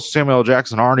Bruce Willis and Samuel L.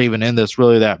 Jackson aren't even in this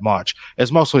really that much.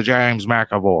 It's mostly James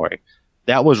McAvoy.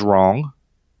 That was wrong.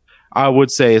 I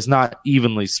would say it's not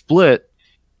evenly split.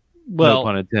 Well, no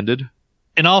pun intended.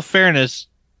 In all fairness,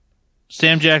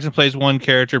 Sam Jackson plays one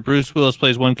character, Bruce Willis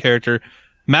plays one character,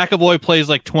 McAvoy plays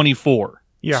like 24.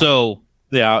 Yeah. So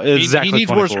yeah, exactly. He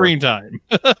needs 24. more screen time.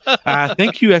 I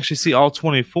think you actually see all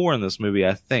 24 in this movie.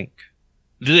 I think.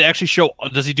 Did they actually show?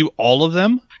 Does he do all of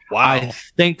them? Wow. I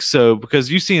think so,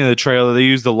 because you see in the trailer they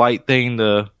use the light thing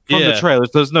from the trailers.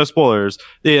 There's no spoilers.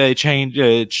 They change.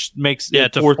 It makes to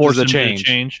force him to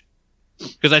change.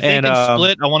 Because I think in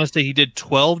Split, I want to say he did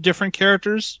 12 different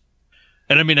characters,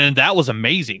 and I mean, and that was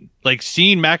amazing. Like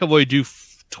seeing McAvoy do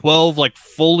 12 like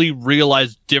fully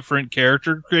realized different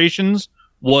character creations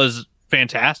was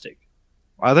fantastic.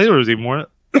 I think there was even more.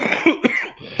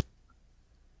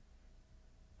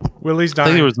 Willie's I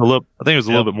dying. think it was a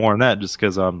little bit more than that, just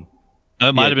because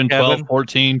it might have been Kevin, 12,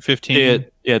 14, 15.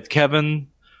 Yeah, Kevin,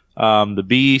 the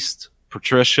Beast,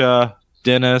 Patricia,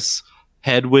 Dennis,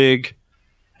 Hedwig,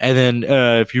 and then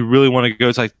if you really want to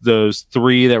go to like those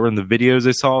 3 that were in the videos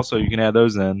they saw, so you can add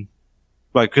those in,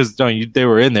 like because they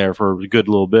were in there for a good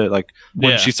little bit, like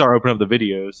when she started opening up the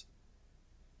videos.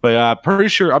 But I'm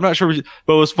not sure.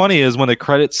 But what's funny is when the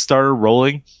credits started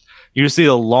rolling, you see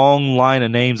a long line of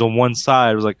names on one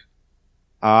side. It was like,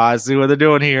 I see what they're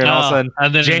doing here. And all of a sudden,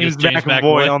 and then James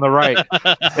McAvoy on the right.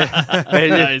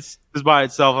 Nice. Just by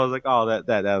itself, I was like, oh,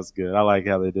 that was good. I like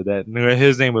how they did that. And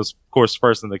his name was, of course,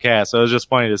 first in the cast. So it was just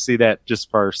funny to see that just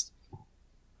first.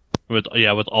 With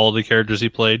all the characters he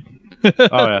played. Oh,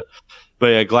 yeah. But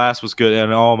yeah, Glass was good.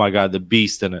 And oh, my God, the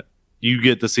Beast in it. You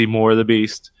get to see more of the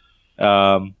Beast.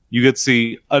 You get to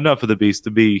see enough of the Beast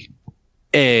to be,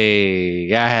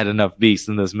 hey, I had enough Beast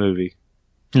in this movie.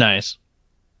 Nice.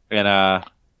 And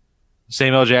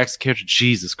Samuel L. Jackson character,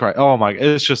 Jesus Christ. Oh my,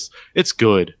 it's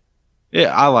good.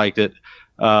 Yeah, I liked it.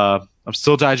 I'm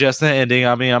still digesting the ending.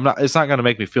 I mean, it's not going to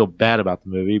make me feel bad about the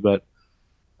movie, but,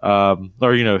 or,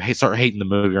 start hating the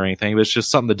movie or anything, but it's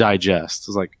just something to digest.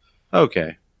 It's like,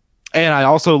 okay. And I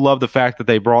also love the fact that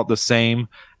they brought the same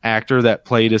actor that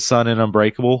played his son in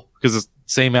Unbreakable, because the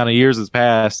same amount of years has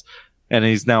passed and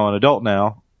he's now an adult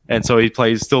now. And so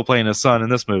still playing his son in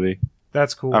this movie.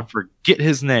 That's cool. I forget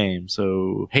his name,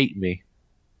 so hate me.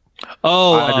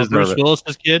 Oh, Bruce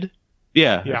Willis's kid?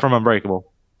 Yeah, from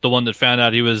Unbreakable. The one that found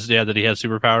out that he had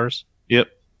superpowers? Yep.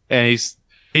 And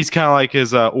he's kind of like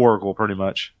his Oracle, pretty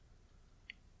much.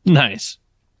 Nice.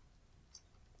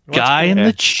 Guy in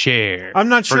the chair. I'm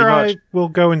not sure I will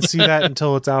go and see that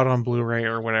until it's out on Blu-ray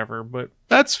or whatever, but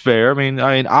that's fair. I mean,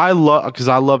 I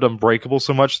loved Unbreakable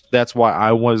so much. That's why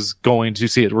I was going to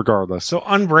see it regardless. So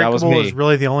Unbreakable is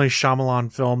really the only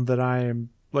Shyamalan film that I am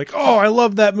like, oh, I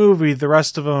love that movie. The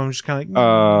rest of them, I'm just kind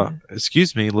of like,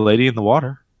 excuse me, Lady in the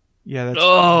Water. Yeah, that's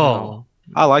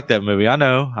I like that movie. I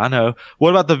know. What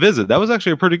about The Visit? That was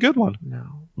actually a pretty good one.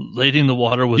 No, Lady in the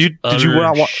Water was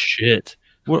shit.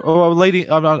 But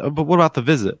what about The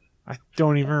Visit? I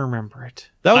don't even remember it.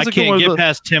 That was I can't get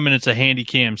past 10 minutes of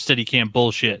steady cam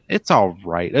bullshit. It's all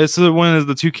right. It's when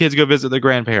the 2 kids go visit their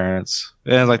grandparents,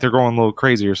 and it's like they're going a little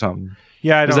crazy or something.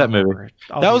 Yeah, I don't remember movie.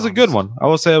 It. That was a good one. I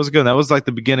will say that was good. That was like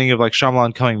the beginning of like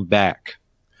Shyamalan coming back.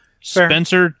 Fair.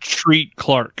 Spencer Treat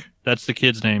Clark. That's the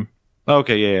kid's name.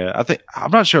 Okay, yeah. I'm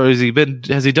not sure. Has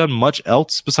he done much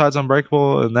else besides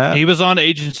Unbreakable and that? He was on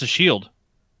Agents of S.H.I.E.L.D.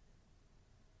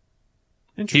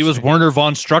 He was Werner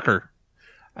von Strucker.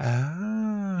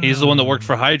 He's the one that worked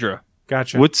for Hydra.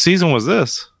 Gotcha. What season was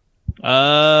this?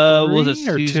 Was it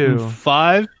season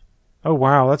 5? Oh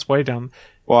wow, that's way down.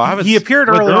 Well, he appeared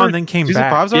early on, then came season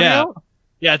back. 5's already out?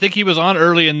 Yeah, I think he was on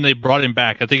early and they brought him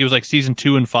back. I think it was like season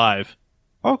 2 and 5.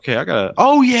 Okay, I gotta.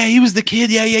 Oh yeah, he was the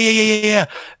kid. Yeah.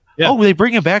 Oh, they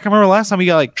bring him back. I remember last time he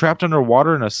got like trapped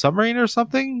underwater in a submarine or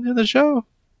something in the show.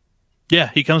 Yeah,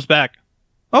 he comes back.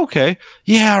 Okay.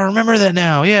 Yeah, I remember that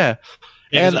now. Yeah.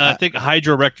 And I think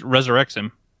Hydra resurrects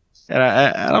him. And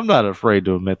I'm not afraid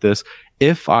to admit this.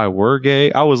 If I were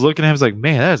gay, I was looking at him, I was like,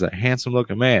 man, that is a handsome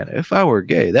looking man. If I were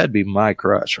gay, that'd be my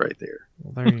crush right there.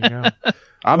 Well, there you go.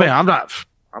 I mean,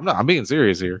 I'm being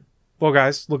serious here. Well,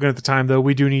 guys, looking at the time, though,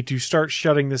 we do need to start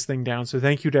shutting this thing down. So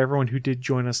thank you to everyone who did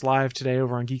join us live today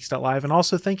over on Geeks.live. And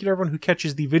also thank you to everyone who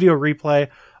catches the video replay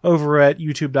over at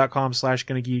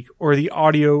youtube.com/GonnaGeek or the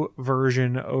audio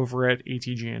version over at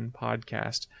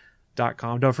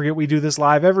ATGNpodcast.com. Don't forget, we do this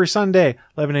live every Sunday,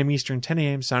 11 a.m. Eastern, 10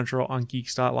 a.m. Central on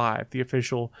Geeks.live, the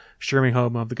official streaming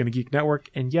home of the Gonna Geek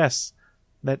Network. And yes,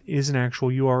 that is an actual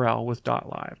URL with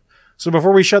 .live. So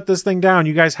before we shut this thing down,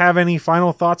 you guys have any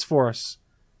final thoughts for us?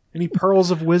 Any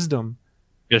pearls of wisdom?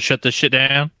 Gotta shut this shit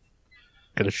down.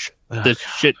 Gotta shut this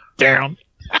shit down.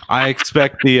 I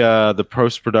expect the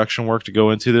post-production work to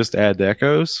go into this to add the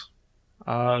echoes.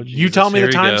 You tell me the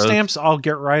here he goes. timestamps, I'll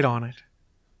get right on it.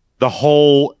 The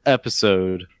whole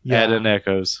episode, Yeah. add in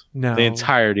echoes. No. The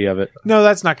entirety of it. No,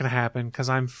 that's not going to happen because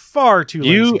I'm far too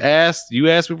lazy. You asked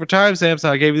me for timestamps,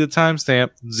 and I gave you the timestamp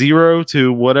 0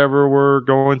 to whatever we're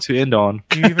going to end on.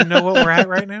 Do you even know what we're at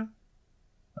right now?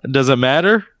 Does it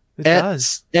matter? It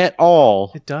does. At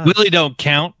all. It does. Willie don't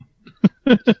count.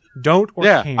 Don't or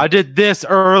Yeah, can't. I did this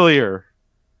earlier.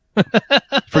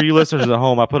 For you listeners at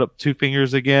home, I put up 2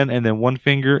 fingers again, and then 1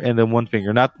 finger, and then 1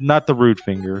 finger. Not the rude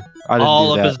finger. I didn't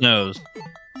All do up that. his nose.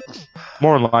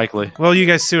 More than likely. Well, you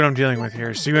guys see what I'm dealing with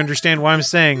here, so you understand why I'm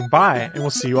saying bye, and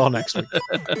we'll see you all next week.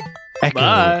 Echo,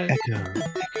 Bye. echo.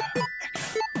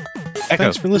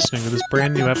 Thanks for listening to this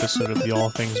brand new episode of the All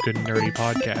Things Good and Nerdy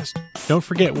podcast. Don't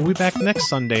forget, we'll be back next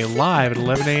Sunday live at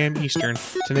 11 a.m. Eastern,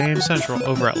 10 a.m. Central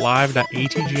over at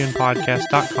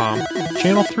live.atgnpodcast.com,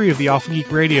 channel 3 of the Alpha Geek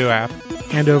radio app,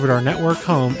 and over at our network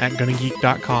home at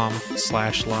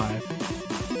gonnageek.com/live.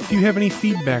 If you have any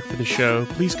feedback for the show,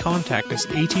 please contact us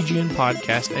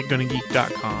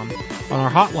atgnpodcast@gonnageek.com, on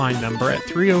our hotline number at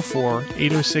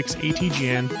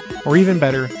 304-806-ATGN, or even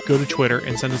better, go to Twitter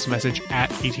and send us a message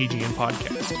at ATGN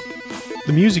Podcast.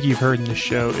 The music you've heard in this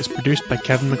show is produced by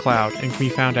Kevin MacLeod and can be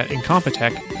found at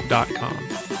incompetech.com.